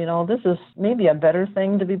saying, this is maybe a better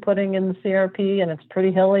thing to be putting in the CRP, and it's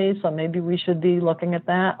pretty hilly, so maybe we should be looking at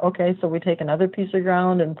that. Okay, so we take another piece of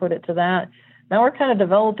ground and put it to that. Now we're kind of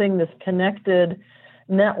developing this connected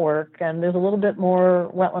network, and there's a little bit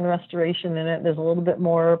more wetland restoration in it. There's a little bit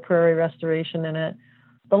more prairie restoration in it.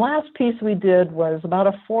 The last piece we did was about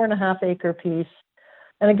a 4.5 acre piece.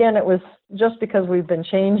 And again, it was just because we've been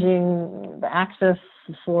changing the axis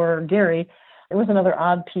for Gary. It was another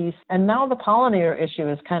odd piece. And now the pollinator issue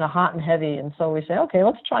is kind of hot and heavy. And so we say, okay,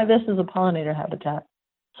 let's try this as a pollinator habitat.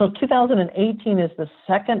 So 2018 is the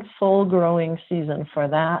second full growing season for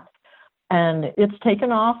that. And it's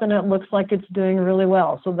taken off and it looks like it's doing really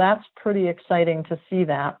well. So that's pretty exciting to see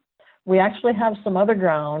that. We actually have some other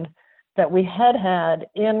ground that we had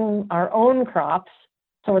in our own crops.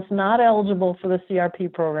 So it's not eligible for the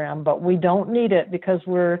CRP program, but we don't need it because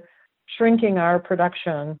we're shrinking our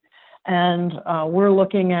production. And we're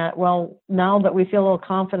looking at, well, now that we feel a little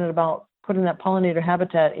confident about putting that pollinator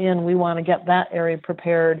habitat in, we want to get that area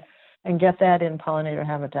prepared and get that in pollinator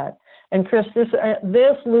habitat. And Chris,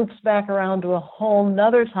 this loops back around to a whole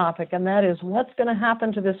nother topic, and that is what's going to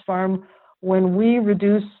happen to this farm when we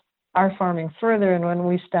reduce our farming further and when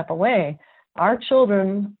we step away. Our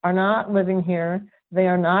children are not living here. They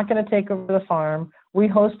are not going to take over the farm. We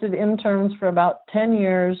hosted interns for about 10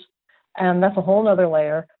 years, and that's a whole other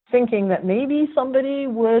layer, thinking that maybe somebody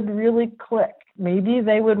would really click. Maybe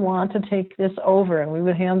they would want to take this over and we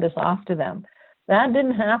would hand this off to them. That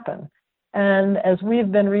didn't happen. And as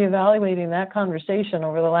we've been reevaluating that conversation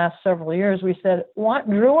over the last several years, we said, what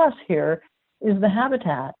drew us here is the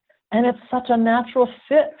habitat. And it's such a natural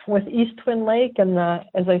fit with East Twin Lake and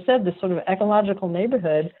as I said, this sort of ecological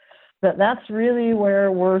neighborhood, that's really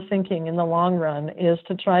where we're thinking in the long run, is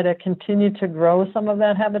to try to continue to grow some of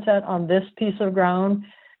that habitat on this piece of ground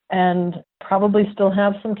and probably still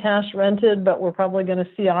have some cash rented, but we're probably going to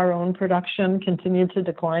see our own production continue to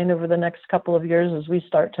decline over the next couple of years as we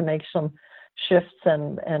start to make some shifts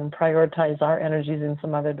and prioritize our energies in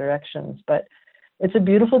some other directions. But it's a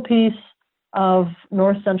beautiful piece of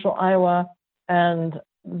north central Iowa, and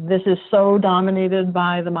this is so dominated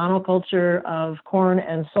by the monoculture of corn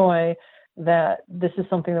and soy that this is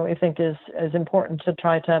something that we think is important to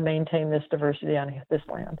try to maintain this diversity on this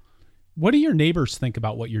land. What do your neighbors think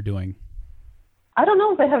about what you're doing? I don't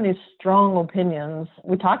know if they have any strong opinions.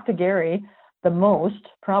 We talked to Gary the most,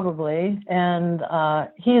 probably, and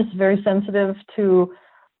he's very sensitive to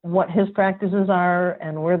what his practices are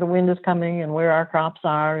and where the wind is coming and where our crops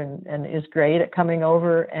are, and is great at coming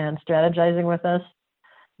over and strategizing with us.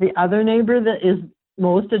 The other neighbor that is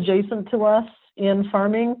most adjacent to us in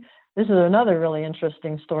farming, this is another really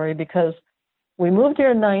interesting story because we moved here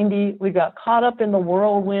in 90. We got caught up in the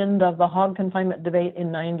whirlwind of the hog confinement debate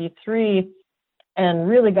in 93 and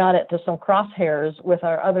really got it to some crosshairs with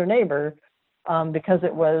our other neighbor because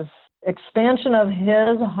it was expansion of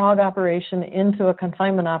his hog operation into a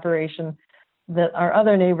confinement operation that our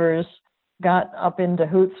other neighbors got up into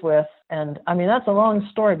hoots with. And I mean, that's a long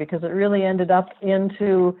story because it really ended up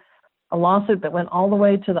into a lawsuit that went all the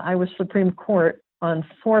way to the Iowa Supreme Court.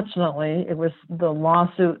 Unfortunately, it was the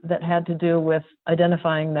lawsuit that had to do with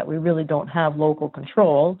identifying that we really don't have local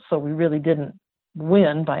control, so we really didn't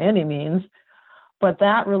win by any means. But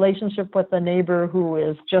that relationship with the neighbor who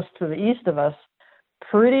is just to the east of us,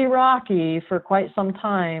 pretty rocky for quite some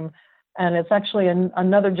time, and it's actually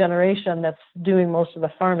another generation that's doing most of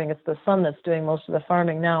the farming. It's the son that's doing most of the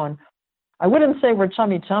farming now, and I wouldn't say we're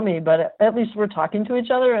chummy, but at least we're talking to each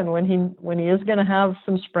other. And when he is going to have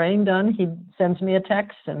some spraying done, he sends me a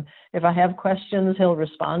text. And if I have questions, he'll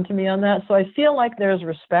respond to me on that. So I feel like there's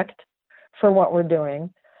respect for what we're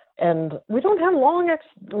doing. And we don't have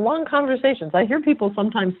long conversations. I hear people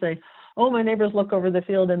sometimes say, oh, my neighbors look over the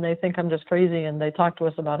field and they think I'm just crazy and they talk to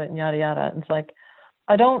us about it and yada, yada. And it's like,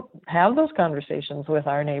 I don't have those conversations with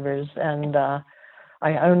our neighbors. And I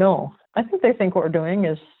don't know. I think they think what we're doing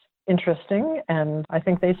is interesting, and I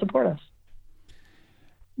think they support us.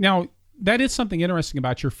 Now, That is something interesting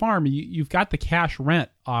about your farm. You've got the cash rent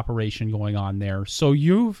operation going on there. So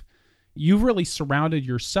you've really surrounded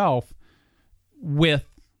yourself with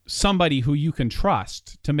somebody who you can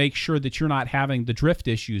trust to make sure that you're not having the drift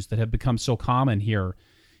issues that have become so common here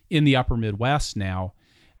in the upper Midwest now.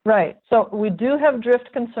 Right. So we do have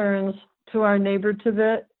drift concerns to our neighbor to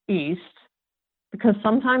the east, because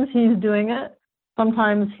sometimes he's doing it,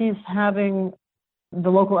 sometimes he's having the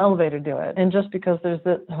local elevator do it. And just because there's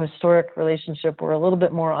the historic relationship, we're a little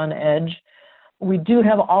bit more on edge. We do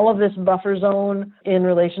have all of this buffer zone in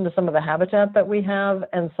relation to some of the habitat that we have,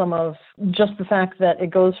 and some of just the fact that it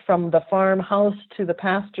goes from the farmhouse to the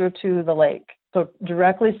pasture to the lake. So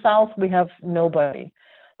directly south, we have nobody.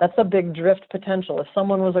 That's a big drift potential. If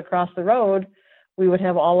someone was across the road, we would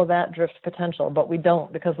have all of that drift potential, but we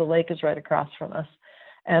don't, because the lake is right across from us.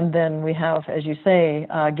 And then we have, as you say,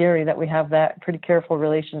 Gary, that we have that pretty careful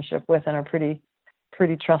relationship with and are pretty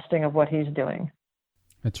trusting of what he's doing.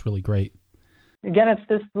 That's really great. Again, it's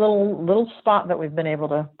this little spot that we've been able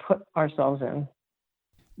to put ourselves in.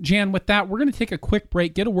 Jan, with that, we're going to take a quick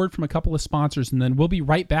break, get a word from a couple of sponsors, and then we'll be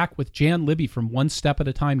right back with Jan Libby from One Step at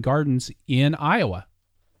a Time Gardens in Iowa.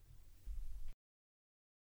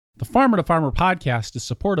 The Farmer to Farmer podcast is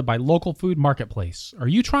supported by Local Food Marketplace. Are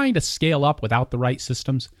you trying to scale up without the right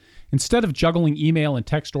systems? Instead of juggling email and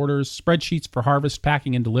text orders, spreadsheets for harvest,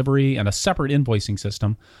 packing, and delivery, and a separate invoicing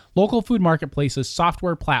system, Local Food Marketplace's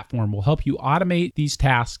software platform will help you automate these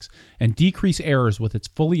tasks and decrease errors with its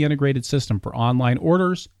fully integrated system for online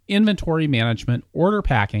orders, inventory management, order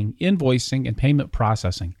packing, invoicing, and payment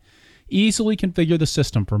processing. Easily configure the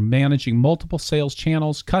system for managing multiple sales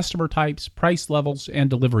channels, customer types, price levels, and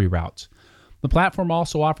delivery routes. The platform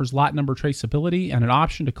also offers lot number traceability and an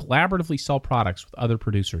option to collaboratively sell products with other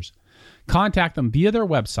producers. Contact them via their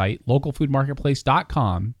website,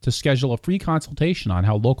 localfoodmarketplace.com, to schedule a free consultation on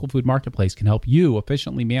how Local Food Marketplace can help you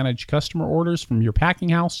efficiently manage customer orders from your packing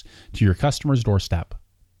house to your customer's doorstep.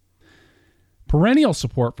 Perennial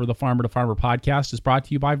support for the Farmer to Farmer podcast is brought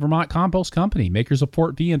to you by Vermont Compost Company, makers of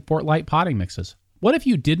Fort V and Fort Light potting mixes. What if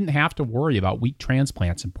you didn't have to worry about weak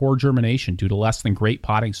transplants and poor germination due to less than great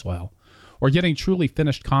potting soil, or getting truly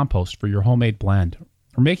finished compost for your homemade blend,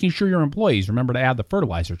 or making sure your employees remember to add the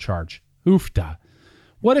fertilizer charge? Oofda.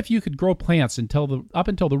 What if you could grow plants up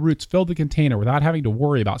until the roots filled the container without having to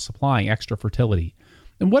worry about supplying extra fertility?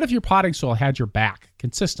 And what if your potting soil had your back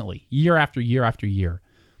consistently, year after year after year?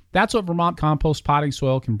 That's what Vermont Compost potting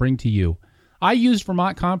soil can bring to you. I used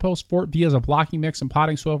Vermont Compost Fort V as a blocking mix and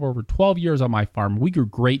potting soil for over 12 years on my farm. We grew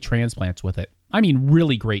great transplants with it. I mean,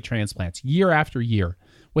 really great transplants, year after year,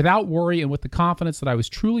 without worry and with the confidence that I was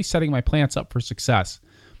truly setting my plants up for success.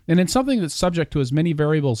 And in something that's subject to as many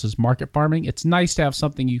variables as market farming, it's nice to have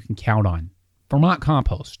something you can count on.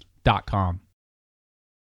 VermontCompost.com.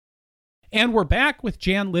 And we're back with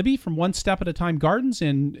Jan Libby from One Step at a Time Gardens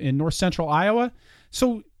in north central Iowa.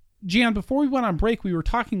 So, Jan, before we went on break, we were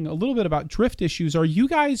talking a little bit about drift issues. Are you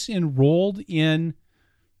guys enrolled in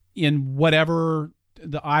whatever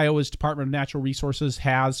the Iowa's Department of Natural Resources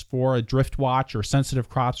has for a drift watch or sensitive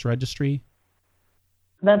crops registry?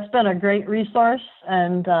 That's been a great resource,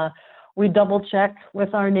 and we double check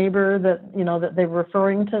with our neighbor that they're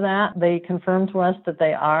referring to that. They confirm to us that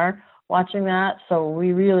they are watching that, so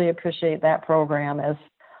we really appreciate that program as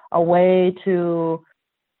a way to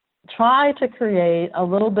try to create a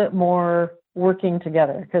little bit more working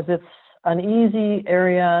together, because it's an easy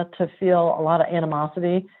area to feel a lot of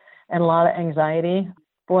animosity and a lot of anxiety.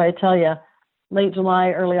 Boy, I tell you, late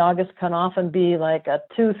July, early August can often be like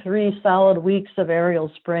 2-3 solid weeks of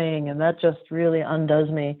aerial spraying, and that just really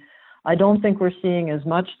undoes me. I don't think we're seeing as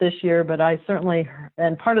much this year, but I certainly,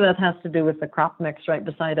 and part of that has to do with the crop mix right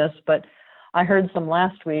beside us, but I heard some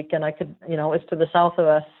last week, and I could, it's to the south of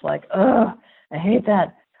us, like, ugh, I hate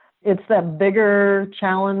that. It's that bigger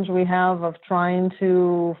challenge we have of trying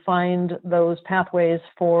to find those pathways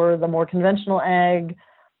for the more conventional ag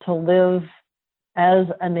to live as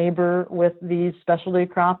a neighbor with these specialty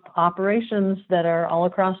crop operations that are all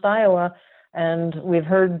across Iowa. And we've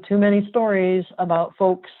heard too many stories about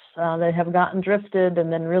folks that have gotten drifted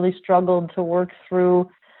and then really struggled to work through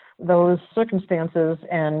those circumstances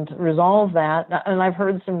and resolve that. And I've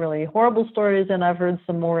heard some really horrible stories, and I've heard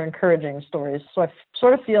some more encouraging stories. So I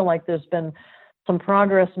sort of feel like there's been some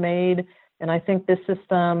progress made, and I think this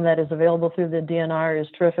system that is available through the DNR is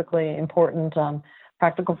terrifically important.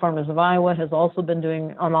 Practical Farmers of Iowa has also been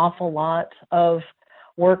doing an awful lot of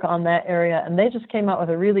work on that area, and they just came out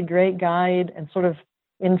with a really great guide and sort of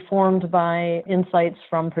informed by insights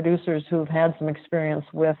from producers who've had some experience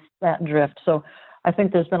with that drift. So I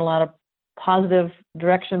think there's been a lot of positive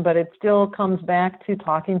direction, but it still comes back to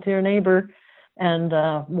talking to your neighbor and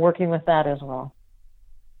working with that as well.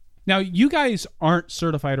 Now, you guys aren't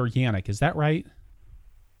certified organic, is that right?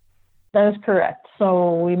 That is correct.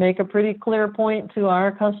 So we make a pretty clear point to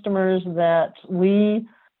our customers that we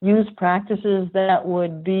use practices that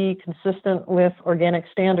would be consistent with organic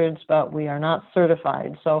standards, but we are not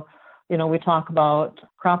certified. So, we talk about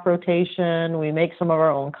crop rotation, we make some of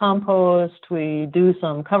our own compost, we do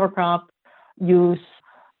some cover crop use.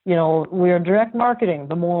 We are direct marketing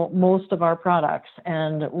most of our products.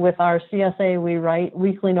 And with our CSA, we write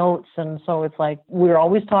weekly notes. And so it's like we're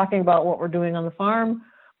always talking about what we're doing on the farm.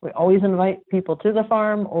 We always invite people to the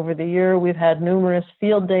farm. Over the year, we've had numerous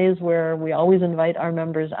field days where we always invite our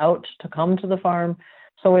members out to come to the farm.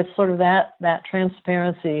 So it's sort of that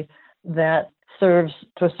transparency that serves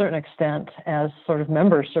to a certain extent as sort of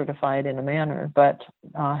member certified in a manner, but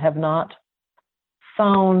have not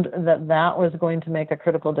found that was going to make a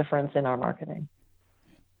critical difference in our marketing.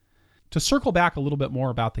 To circle back a little bit more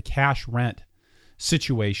about the cash rent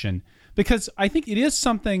situation, because I think it is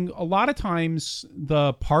something, a lot of times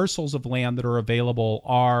the parcels of land that are available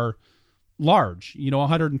are large.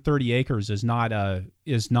 130 acres is not a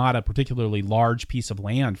particularly large piece of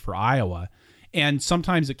land for Iowa. And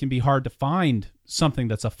sometimes it can be hard to find something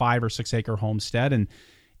that's a 5 or 6 acre homestead. And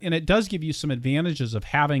it does give you some advantages of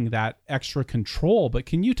having that extra control. But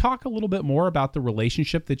can you talk a little bit more about the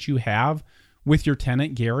relationship that you have with your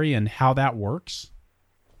tenant, Gary, and how that works?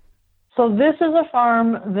 So this is a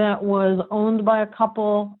farm that was owned by a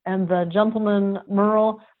couple, and the gentleman,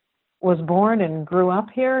 Merle, was born and grew up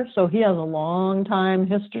here. So he has a long time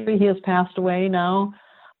history. He has passed away now.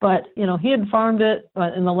 But, he had farmed it,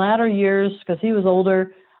 but in the latter years, because he was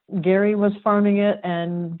older, Gary was farming it,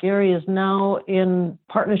 and Gary is now in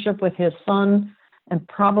partnership with his son, and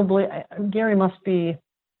probably, Gary must be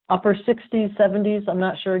upper 60s, 70s, I'm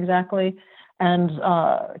not sure exactly, and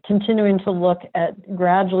continuing to look at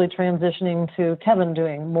gradually transitioning to Kevin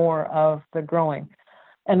doing more of the growing.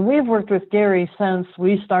 And we've worked with Gary since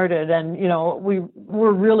we started, and,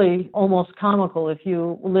 we're really almost comical if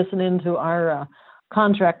you listen into our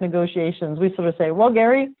contract negotiations. We sort of say, well,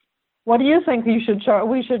 Gary, what do you think we should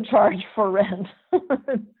charge for rent?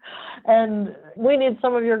 And we need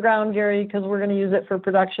some of your ground, Gary, because we're going to use it for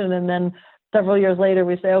production. And then several years later,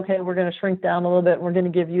 we say, okay, we're going to shrink down a little bit. We're going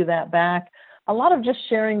to give you that back. A lot of just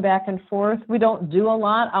sharing back and forth. We don't do a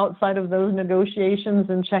lot outside of those negotiations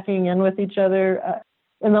and checking in with each other.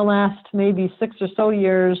 In the last maybe 6 or so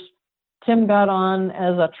years, Tim got on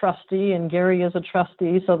as a trustee and Gary is a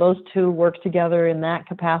trustee, so those two work together in that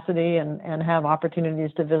capacity and have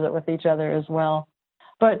opportunities to visit with each other as well.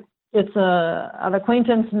 But it's an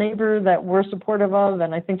acquaintance neighbor that we're supportive of,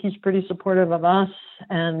 and I think he's pretty supportive of us.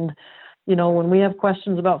 And, when we have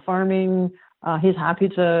questions about farming, he's happy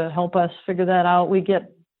to help us figure that out. We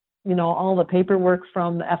get, all the paperwork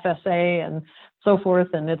from the FSA and so forth,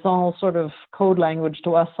 and it's all sort of code language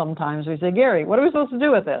to us sometimes. We say, Gary, what are we supposed to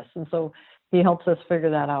do with this? And so he helps us figure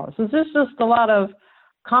that out. So it's just a lot of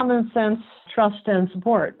common sense, trust, and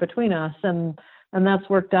support between us, and that's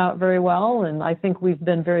worked out very well, and I think we've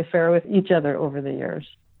been very fair with each other over the years.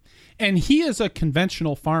 And he is a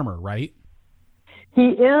conventional farmer, right? He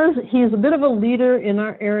is. He's a bit of a leader in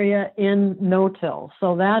our area in no-till,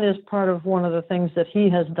 so that is part of one of the things that he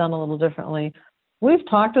has done a little differently. We've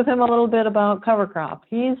talked with him a little bit about cover crop.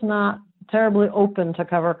 He's not terribly open to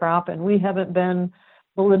cover crop, and we haven't been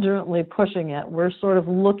belligerently pushing it. We're sort of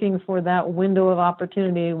looking for that window of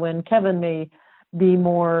opportunity when Kevin may be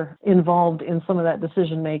more involved in some of that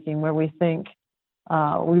decision making where we think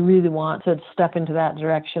we really want to step into that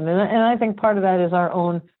direction. And I think part of that is our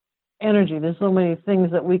own energy. There's so many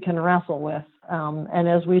things that we can wrestle with. And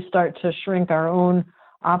as we start to shrink our own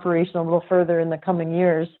operation a little further in the coming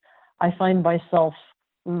years, I find myself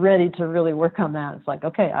ready to really work on that. It's like,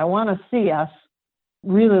 okay, I want to see us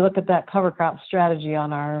really look at that cover crop strategy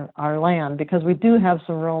on our land, because we do have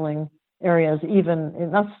some rolling areas,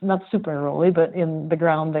 even not super rolly, but in the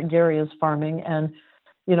ground that Gary is farming. And,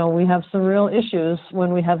 we have some real issues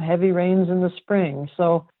when we have heavy rains in the spring.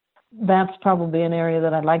 So that's probably an area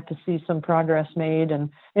that I'd like to see some progress made. And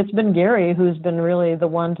it's been Gary who's been really the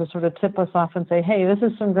one to sort of tip us off and say, hey, this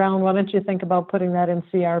is some ground. Why don't you think about putting that in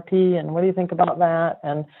CRP? And what do you think about that?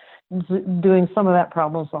 And doing some of that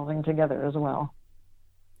problem solving together as well.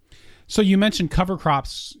 So you mentioned cover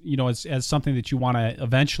crops, as something that you want to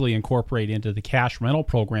eventually incorporate into the cash rental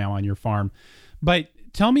program on your farm. But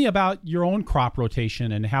tell me about your own crop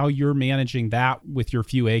rotation and how you're managing that with your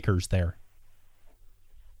few acres there.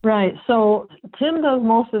 Right. So Tim does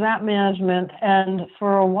most of that management. And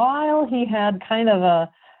for a while, he had kind of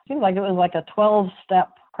seemed like it was like a 12-step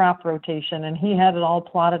crop rotation, and he had it all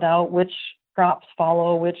plotted out, which crops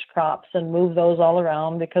follow which crops, and move those all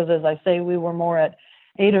around, because as I say, we were more at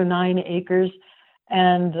 8 or 9 acres,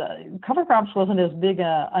 and cover crops wasn't as big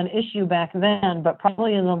an issue back then, but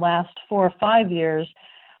probably in the last 4 or 5 years,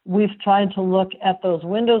 we've tried to look at those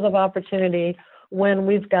windows of opportunity when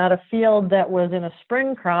we've got a field that was in a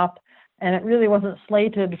spring crop and it really wasn't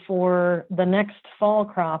slated for the next fall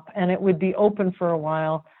crop, and it would be open for a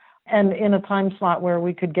while and in a time slot where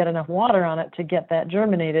we could get enough water on it to get that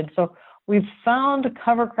germinated. So we've found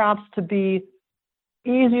cover crops to be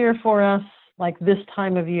easier for us like this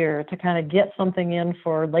time of year to kind of get something in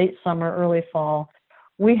for late summer, early fall.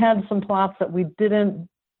 We had some plots that we didn't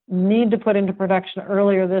need to put into production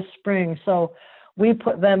earlier this spring, so we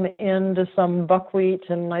put them into some buckwheat,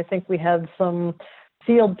 and I think we had some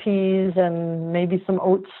field peas and maybe some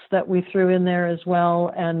oats that we threw in there as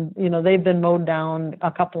well. And, you know, they've been mowed down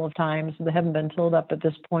a couple of times. They haven't been tilled up at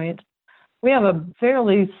this point. We have a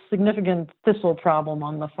fairly significant thistle problem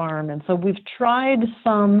on the farm, and so we've tried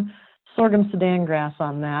some sorghum Sudan grass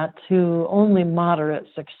on that to only moderate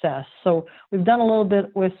success. So we've done a little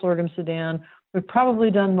bit with sorghum Sudan. We've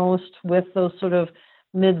probably done most with those sort of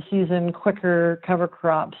mid-season quicker cover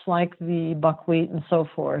crops like the buckwheat and so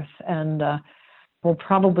forth. And we'll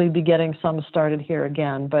probably be getting some started here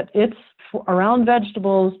again. But it's around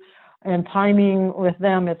vegetables and timing with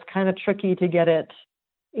them, it's kind of tricky to get it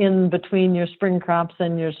in between your spring crops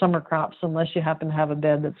and your summer crops unless you happen to have a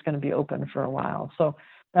bed that's going to be open for a while. So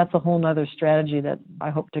that's a whole nother strategy that I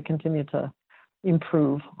hope to continue to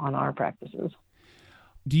improve on our practices.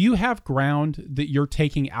 Do you have ground that you're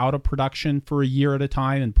taking out of production for a year at a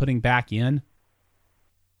time and putting back in?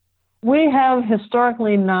 We have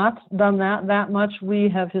historically not done that much. We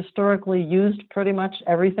have historically used pretty much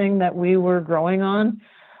everything that we were growing on.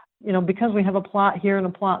 You know, because we have a plot here and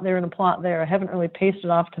a plot there and a plot there, I haven't really paced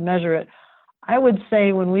it off to measure it. I would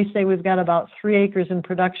say when we say we've got about 3 acres in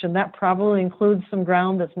production, that probably includes some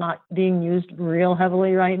ground that's not being used real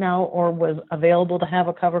heavily right now or was available to have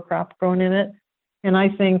a cover crop grown in it. And I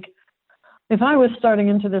think if I was starting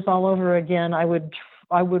into this all over again, I would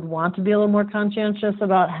want to be a little more conscientious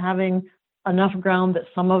about having enough ground that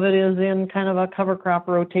some of it is in kind of a cover crop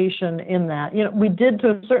rotation in that. You know, we did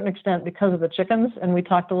to a certain extent because of the chickens, and we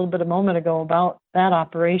talked a little bit a moment ago about that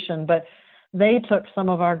operation, but they took some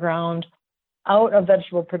of our ground out of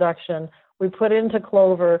vegetable production. We put into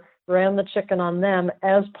clover, ran the chicken on them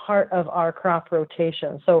as part of our crop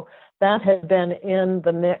rotation. So that had been in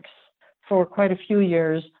the mix for quite a few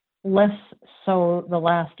years, less so the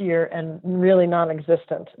last year and really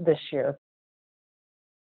non-existent this year.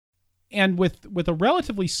 And with a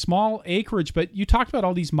relatively small acreage, but you talked about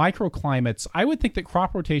all these microclimates, I would think that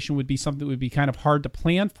crop rotation would be something that would be kind of hard to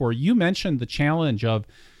plan for. You mentioned the challenge of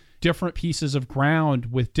different pieces of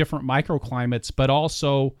ground with different microclimates, but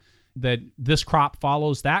also that this crop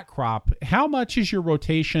follows that crop. How much is your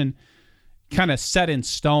rotation kind of set in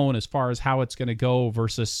stone as far as how it's going to go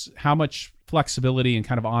versus how much flexibility and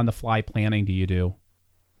kind of on-the-fly planning do you do?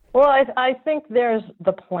 Well, I think there's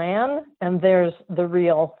the plan and there's the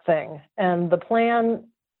real thing. And the plan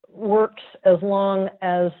works as long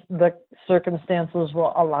as the circumstances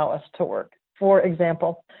will allow us to work. For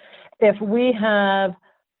example, if we have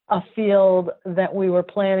a field that we were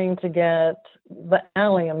planning to get the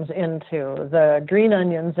alliums into, the green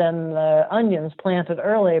onions and the onions planted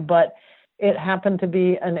early, but it happened to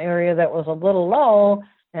be an area that was a little low,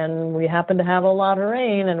 and we happen to have a lot of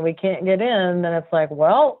rain and we can't get in, then it's like,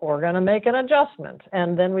 well, we're going to make an adjustment.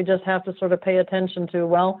 And then we just have to sort of pay attention to,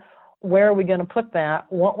 well, where are we going to put that?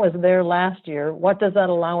 What was there last year? What does that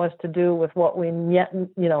allow us to do with what we yet,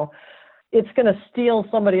 you know, it's going to steal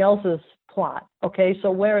somebody else's plot. Okay, so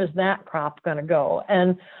where is that crop going to go?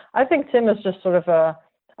 And I think Tim is just sort of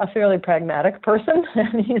a fairly pragmatic person.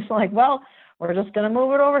 And he's like, well, we're just going to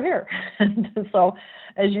move it over here. And so,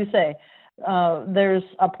 as you say, there's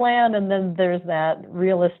a plan, and then there's that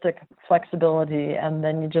realistic flexibility, and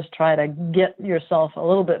then you just try to get yourself a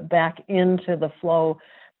little bit back into the flow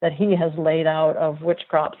that he has laid out of which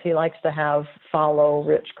crops he likes to have follow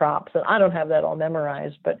rich crops. And I don't have that all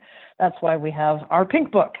memorized, but that's why we have our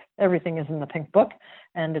pink book. Everything is in the pink book,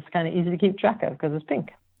 and it's kind of easy to keep track of because it's pink.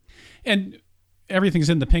 And everything's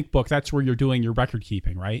in the pink book. That's where you're doing your record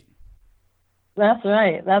keeping, right? That's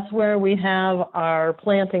right. That's where we have our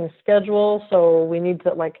planting schedule. So we need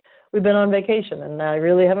to, like, we've been on vacation and I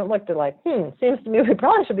really haven't looked at seems to me we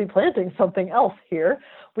probably should be planting something else here.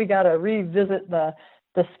 We got to revisit the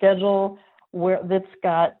schedule where that's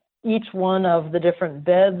got each one of the different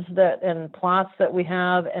beds and plots that we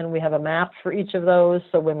have, and we have a map for each of those.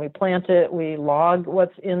 So when we plant it, we log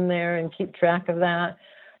what's in there and keep track of that.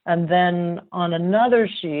 And then on another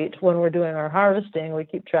sheet, when we're doing our harvesting, we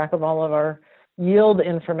keep track of all of our yield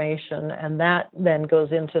information, and that then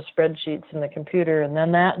goes into spreadsheets in the computer, and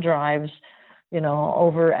then that drives,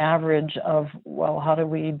 over average of, well, how do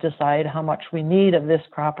we decide how much we need of this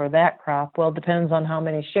crop or that crop? Well, it depends on how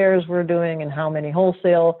many shares we're doing and how many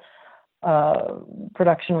wholesale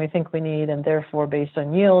production we think we need, and therefore, based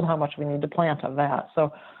on yield, how much we need to plant of that.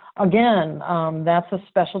 So again, that's a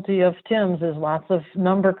specialty of Tim's, is lots of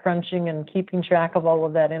number crunching and keeping track of all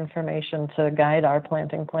of that information to guide our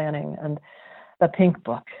planting planning. And the Pink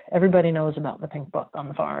Book, everybody knows about the Pink Book on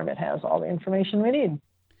the farm. It has all the information we need.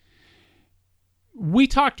 We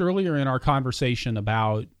talked earlier in our conversation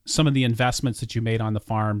about some of the investments that you made on the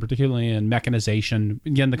farm, particularly in mechanization.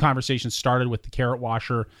 Again, the conversation started with the carrot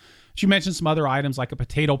washer. You mentioned some other items like a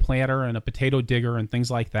potato planter and a potato digger and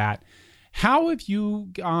things like that. How have you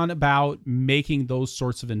gone about making those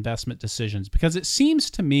sorts of investment decisions? Because it seems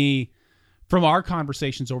to me from our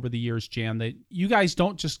conversations over the years, Jan, that you guys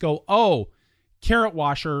don't just go, oh, carrot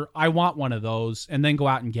washer, I want one of those, and then go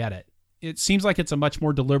out and get it. It seems like it's a much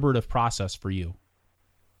more deliberative process for you.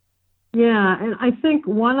 Yeah, and I think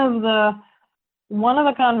one of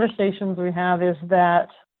the conversations we have is that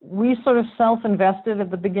we sort of self-invested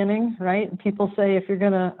at the beginning, right? People say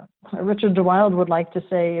Richard DeWild would like to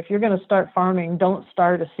say, if you're going to start farming, don't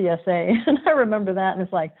start a CSA. And I remember that, and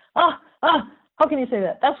it's like, how can you say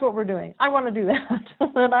that? That's what we're doing. I want to do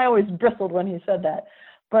that. And I always bristled when he said that.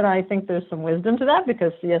 But I think there's some wisdom to that,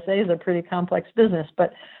 because CSA is a pretty complex business.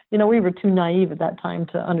 But, we were too naive at that time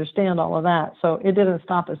to understand all of that. So it didn't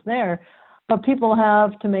stop us there. But people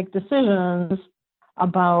have to make decisions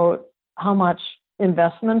about how much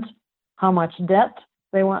investment, how much debt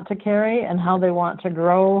they want to carry, and how they want to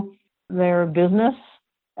grow their business.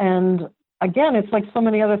 And again, it's like so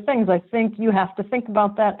many other things. I think you have to think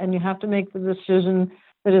about that, and you have to make the decision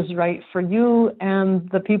that is right for you and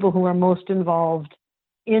the people who are most involved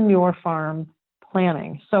in your farm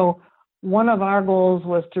planning. So one of our goals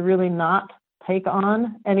was to really not take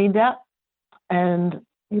on any debt. And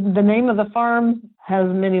the name of the farm has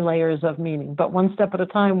many layers of meaning, but one step at a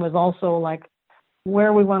time was also like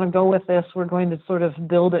where we want to go with this. We're going to sort of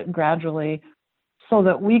build it gradually so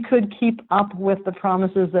that we could keep up with the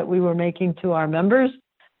promises that we were making to our members,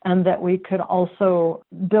 and that we could also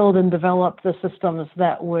build and develop the systems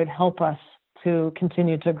that would help us to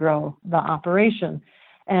continue to grow the operation.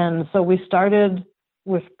 And so we started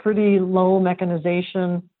with pretty low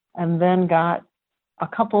mechanization, and then got a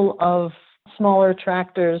couple of smaller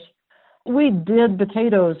tractors. We did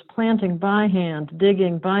potatoes planting by hand,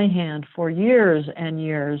 digging by hand for years and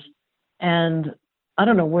years. And I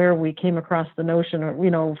don't know where we came across the notion, or,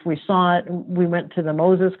 if we saw it, we went to the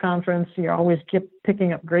Moses conference. You're always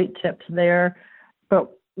picking up great tips there. But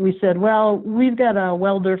we said, well, we've got a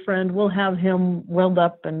welder friend. We'll have him weld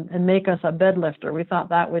up and make us a bed lifter. We thought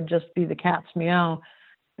that would just be the cat's meow.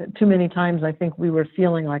 Too many times I think we were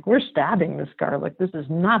feeling like we're stabbing this garlic. This is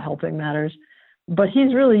not helping matters. But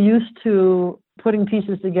he's really used to putting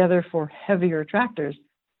pieces together for heavier tractors.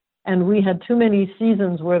 And we had too many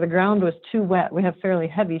seasons where the ground was too wet. We have fairly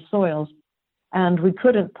heavy soils, and we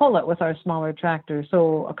couldn't pull it with our smaller tractor.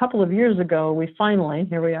 So a couple of years ago, we finally,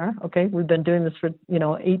 here we are, okay, we've been doing this for,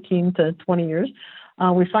 18 to 20 years.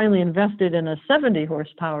 We finally invested in a 70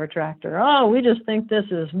 horsepower tractor. Oh, we just think this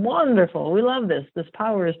is wonderful. We love this. This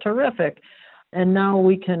power is terrific. And now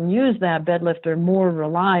we can use that bed lifter more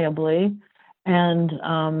reliably. And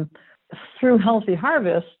through Healthy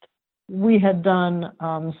Harvest, we had done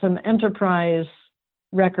some enterprise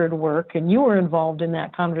record work, and you were involved in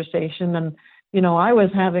that conversation. And, I was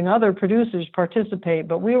having other producers participate,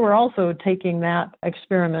 but we were also taking that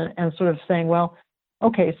experiment and sort of saying, well,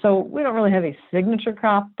 okay, so we don't really have a signature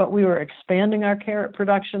crop, but we were expanding our carrot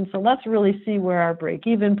production. So let's really see where our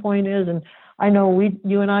break-even point is. And I know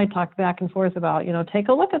you and I talked back and forth about, take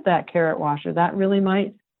a look at that carrot washer. That really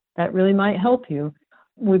might help you.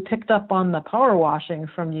 We picked up on the power washing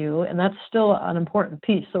from you, and that's still an important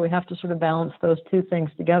piece. So we have to sort of balance those two things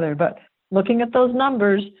together. But looking at those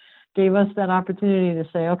numbers gave us that opportunity to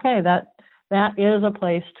say, okay, that is a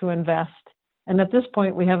place to invest. And at this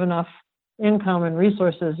point, we have enough income and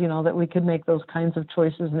resources, that we could make those kinds of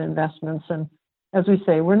choices and investments. And as we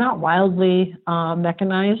say, we're not wildly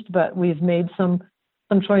mechanized, but we've made some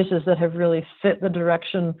choices that have really fit the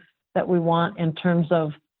direction that we want in terms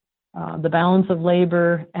of the balance of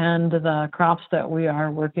labor and the crops that we are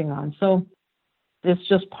working on. So it's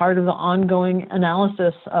just part of the ongoing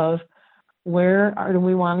analysis of where are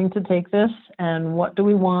we wanting to take this, and what do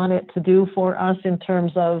we want it to do for us in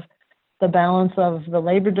terms of the balance of the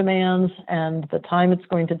labor demands and the time it's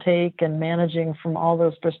going to take, and managing from all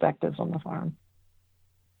those perspectives on the farm.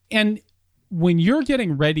 And when you're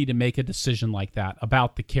getting ready to make a decision like that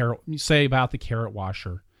about the carrot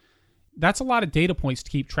washer, that's a lot of data points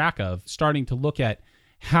to keep track of, starting to look at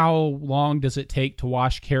how long does it take to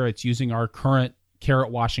wash carrots using our current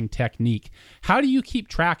carrot washing technique. How do you keep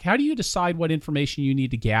track? How do you decide what information you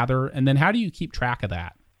need to gather? And then how do you keep track of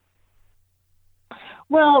that?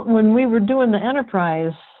 Well, when we were doing the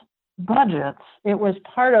enterprise budgets, it was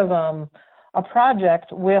part of a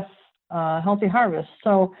project with Healthy Harvest.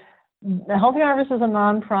 So Healthy Harvest is a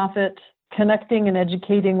nonprofit connecting and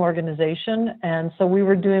educating organization. And so we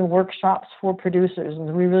were doing workshops for producers,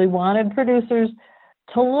 and we really wanted producers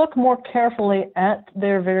to look more carefully at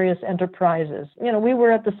their various enterprises. We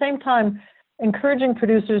were at the same time encouraging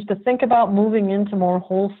producers to think about moving into more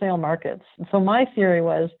wholesale markets. And so my theory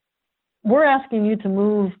was, we're asking you to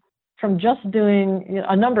move from just doing,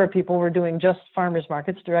 a number of people were doing just farmers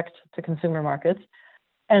markets, direct to consumer markets,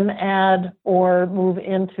 and add or move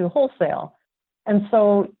into wholesale. And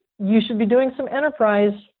so you should be doing some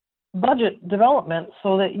enterprise budget development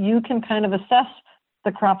so that you can kind of assess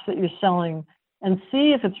the crops that you're selling and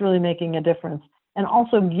see if it's really making a difference, and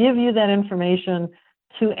also give you that information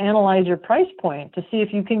to analyze your price point to see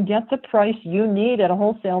if you can get the price you need at a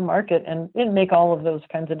wholesale market, and make all of those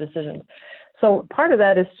kinds of decisions. So part of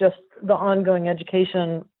that is just the ongoing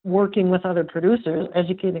education, working with other producers,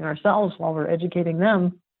 educating ourselves while we're educating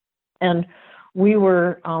them. And we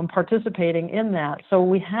were participating in that. So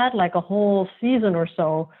we had like a whole season or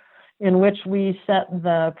so in which we set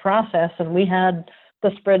the process, and we had the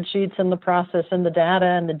spreadsheets and the process and the data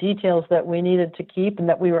and the details that we needed to keep and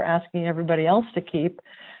that we were asking everybody else to keep.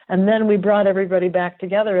 And then we brought everybody back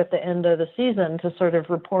together at the end of the season to sort of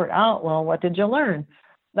report out, well, what did you learn?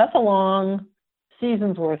 That's a long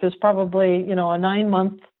season's worth. It's probably, a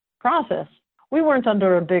 9-month process. We weren't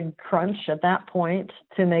under a big crunch at that point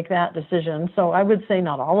to make that decision. So I would say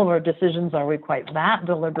not all of our decisions are we quite that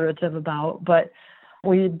deliberative about, but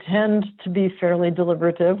we tend to be fairly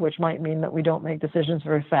deliberative, which might mean that we don't make decisions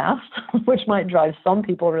very fast, which might drive some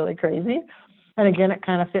people really crazy. And again, it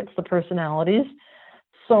kind of fits the personalities.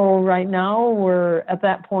 So right now we're at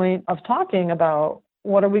that point of talking about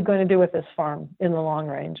what are we going to do with this farm in the long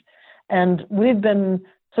range. And we've been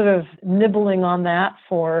sort of nibbling on that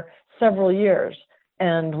for several years.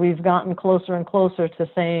 And we've gotten closer and closer to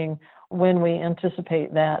saying when we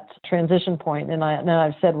anticipate that transition point. And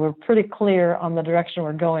I've said we're pretty clear on the direction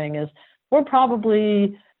we're going is we're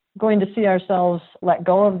probably going to see ourselves let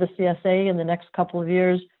go of the CSA in the next couple of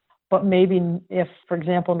years. But maybe if, for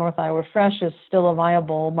example, North Iowa Fresh is still a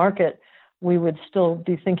viable market, we would still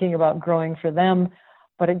be thinking about growing for them.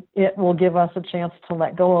 But it will give us a chance to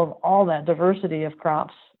let go of all that diversity of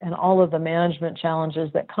crops and all of the management challenges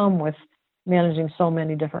that come with managing so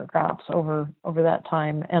many different crops over that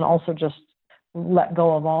time, and also just let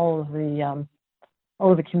go of all of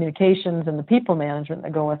the communications and the people management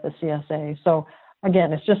that go with the CSA. So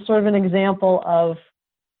again, it's just sort of an example of,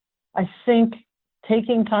 I think,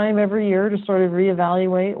 taking time every year to sort of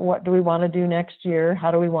reevaluate what do we want to do next year, how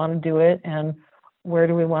do we want to do it, and where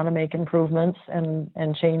do we want to make improvements and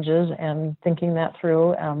changes, and thinking that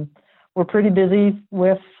through. We're pretty busy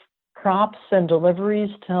with crops and deliveries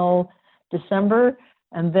till December,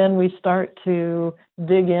 and then we start to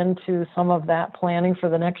dig into some of that planning for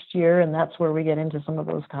the next year, and that's where we get into some of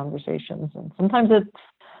those conversations. And sometimes it's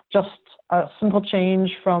just a simple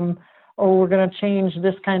change from, we're going to change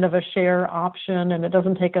this kind of a share option, and it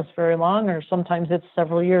doesn't take us very long, or sometimes it's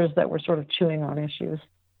several years that we're sort of chewing on issues.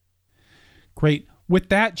 Great. With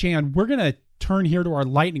that, Jan, we're going to turn here to our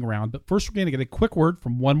lightning round, but first we're going to get a quick word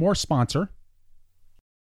from one more sponsor.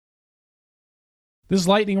 This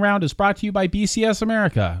lightning round is brought to you by BCS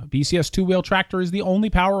America. BCS two-wheel tractor is the only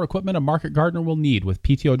power equipment a market gardener will need, with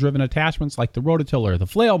PTO-driven attachments like the rototiller, the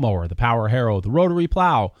flail mower, the power harrow, the rotary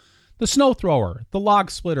plow, the snow thrower, the log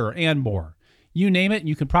splitter, and more. You name it, and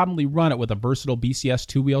you can probably run it with a versatile BCS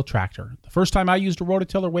two-wheel tractor. The first time I used a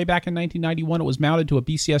rototiller way back in 1991, it was mounted to a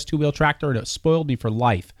BCS two-wheel tractor, and it spoiled me for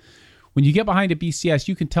life. When you get behind a BCS,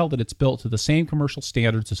 you can tell that it's built to the same commercial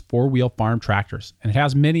standards as four-wheel farm tractors, and it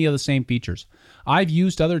has many of the same features. I've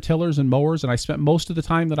used other tillers and mowers, and I spent most of the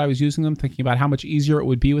time that I was using them thinking about how much easier it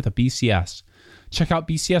would be with a BCS. Check out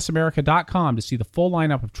bcsamerica.com to see the full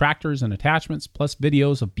lineup of tractors and attachments, plus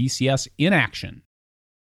videos of BCS in action.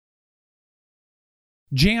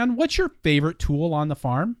 Jan, what's your favorite tool on the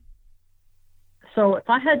farm? So if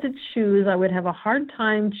I had to choose, I would have a hard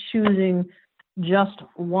time choosing just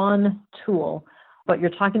one tool. But you're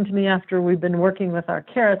talking to me after we've been working with our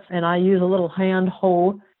carrots, and I use a little hand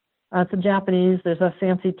hoe. It's a Japanese, there's a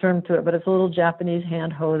fancy term to it, but it's a little Japanese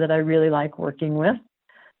hand hoe that I really like working with.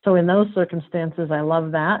 So in those circumstances, I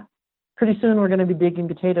love that. Pretty soon we're going to be digging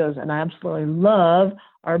potatoes, and I absolutely love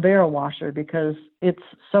our barrel washer because it's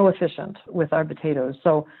so efficient with our potatoes.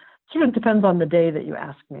 So it sort of depends on the day that you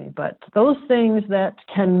ask me. But those things that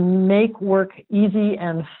can make work easy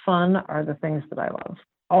and fun are the things that I love.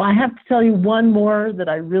 Oh, I have to tell you one more that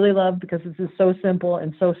I really love because this is so simple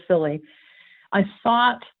and so silly. I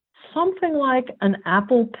thought something like an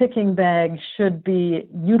apple picking bag should be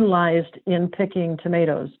utilized in picking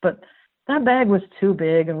tomatoes, but that bag was too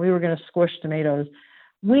big and we were going to squish tomatoes.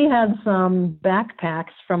 We had some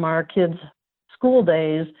backpacks from our kids' school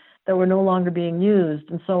days that were no longer being used.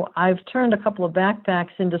 And so I've turned a couple of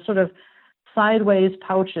backpacks into sort of sideways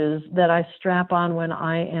pouches that I strap on when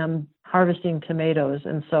I am harvesting tomatoes.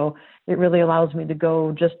 And so it really allows me to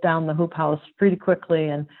go just down the hoop house pretty quickly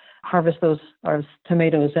and harvest those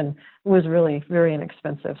tomatoes. And it was really very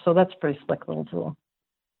inexpensive. So that's a pretty slick little tool.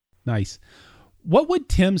 Nice. What would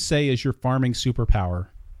Tim say is your farming superpower?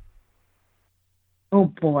 Oh,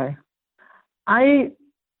 boy. I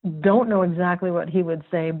don't know exactly what he would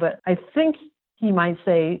say, but I think he might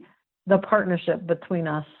say the partnership between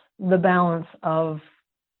us, the balance of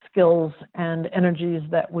skills and energies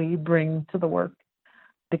that we bring to the work,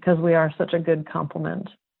 because we are such a good complement.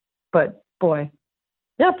 But, boy,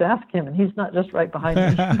 you have to ask him, and he's not just right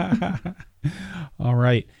behind me. All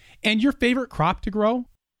right. And your favorite crop to grow?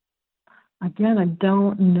 Again, I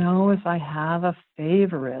don't know if I have a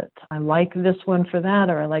favorite. I like this one for that,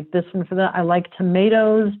 or I like this one for that. I like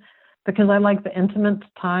tomatoes because I like the intimate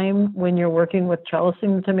time when you're working with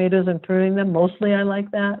trellising the tomatoes and pruning them. Mostly I like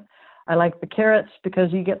that. I like the carrots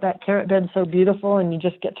because you get that carrot bed so beautiful and you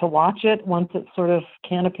just get to watch it once it's sort of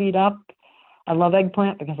canopied up. I love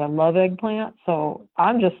eggplant because I love eggplant. So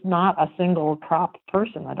I'm just not a single crop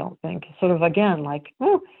person, I don't think. Sort of, again, like,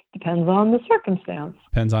 depends on the circumstance.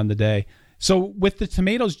 Depends on the day. So with the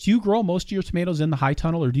tomatoes, do you grow most of your tomatoes in the high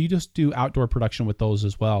tunnel, or do you just do outdoor production with those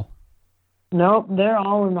as well? Nope, they're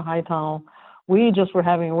all in the high tunnel. We just were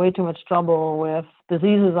having way too much trouble with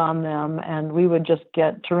diseases on them, and we would just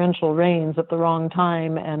get torrential rains at the wrong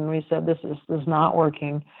time, and we said, this is not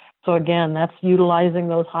working. So again, that's utilizing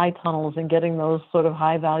those high tunnels and getting those sort of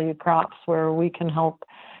high-value crops where we can help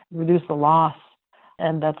reduce the loss,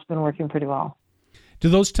 and that's been working pretty well. Do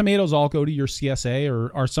those tomatoes all go to your CSA,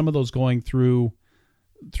 or are some of those going through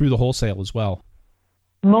the wholesale as well?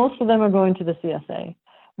 Most of them are going to the CSA.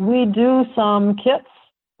 We do some kits,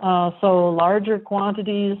 so larger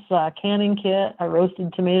quantities, canning kit, a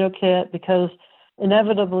roasted tomato kit, because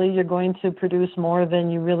inevitably you're going to produce more than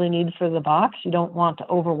you really need for the box. You don't want to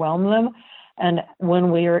overwhelm them. And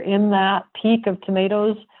when we are in that peak of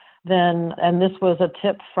tomatoes, then, and this was a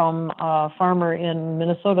tip from a farmer in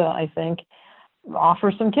Minnesota, I think,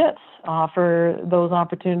 offer some kits, offer those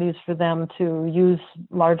opportunities for them to use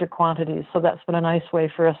larger quantities. So that's been a nice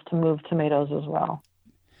way for us to move tomatoes as well.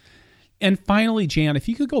 And finally, Jan, if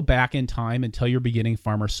you could go back in time and tell your beginning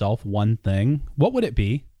farmer self one thing, what would it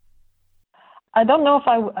be? I don't know if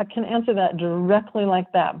I can answer that directly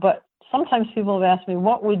like that, but sometimes people have asked me,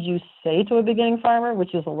 what would you say to a beginning farmer,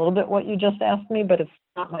 which is a little bit what you just asked me, but it's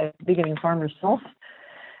not my beginning farmer self.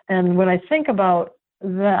 And when I think about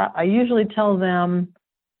that, I usually tell them,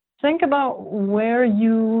 think about where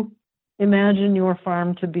you imagine your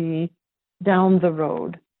farm to be down the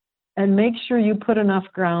road, and make sure you put enough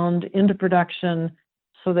ground into production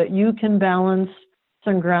so that you can balance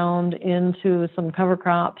some ground into some cover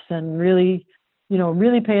crops and really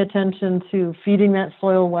pay attention to feeding that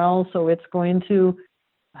soil well, so it's going to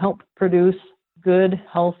help produce good,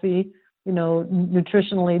 healthy,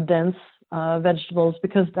 nutritionally dense vegetables,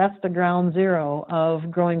 because that's the ground zero of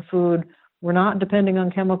growing food. We're not depending on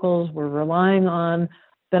chemicals. We're relying on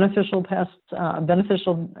beneficial pests,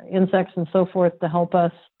 beneficial insects and so forth to help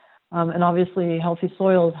us. And obviously healthy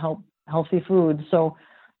soils help healthy food. So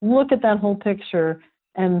look at that whole picture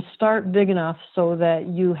and start big enough so that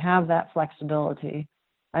you have that flexibility.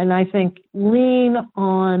 And I think lean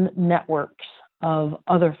on networks of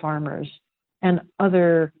other farmers and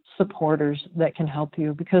other supporters that can help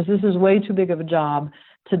you, because this is way too big of a job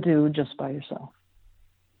to do just by yourself.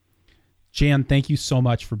 Jan, thank you so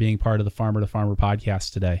much for being part of the Farmer to Farmer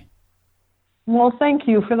podcast today. Well, thank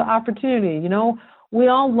you for the opportunity. We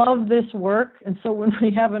all love this work, and so when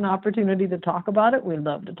we have an opportunity to talk about it, we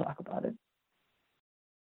love to talk about it.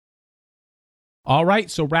 All right,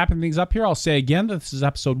 so wrapping things up here, I'll say again that this is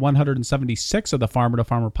episode 176 of the Farmer to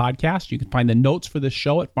Farmer podcast. You can find the notes for this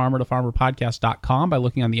show at farmertofarmerpodcast.com by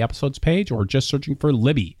looking on the episodes page or just searching for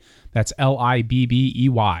Libby. That's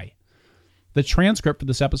Libbey. The transcript for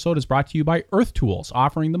this episode is brought to you by Earth Tools,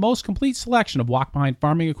 offering the most complete selection of walk-behind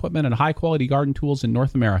farming equipment and high-quality garden tools in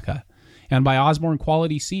North America. And by Osborne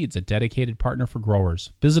Quality Seeds, a dedicated partner for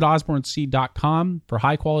growers. Visit osborneseed.com for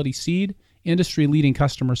high-quality seed, industry-leading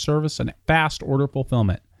customer service, and fast order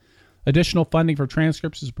fulfillment. Additional funding for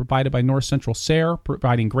transcripts is provided by North Central SARE,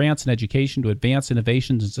 providing grants and education to advance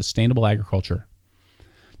innovations in sustainable agriculture.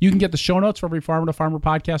 You can get the show notes for every Farmer to Farmer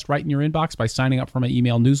podcast right in your inbox by signing up for my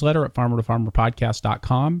email newsletter at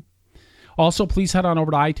farmertofarmerpodcast.com. Also, please head on over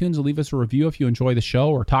to iTunes and leave us a review if you enjoy the show,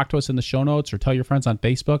 or talk to us in the show notes, or tell your friends on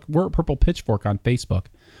Facebook. We're at Purple Pitchfork on Facebook.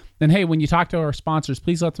 And hey, when you talk to our sponsors,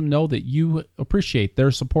 please let them know that you appreciate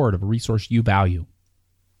their support of a resource you value.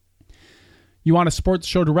 You want to support the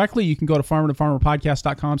show directly, you can go to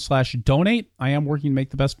farmertofarmerpodcast.com/donate. I am working to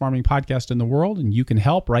make the best farming podcast in the world, and you can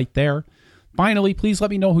help right there. Finally, please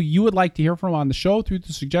let me know who you would like to hear from on the show through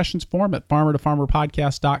the suggestions form at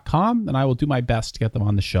farmertofarmerpodcast.com, and I will do my best to get them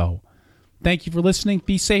on the show. Thank you for listening.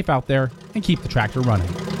 Be safe out there and keep the tractor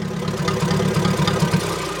running.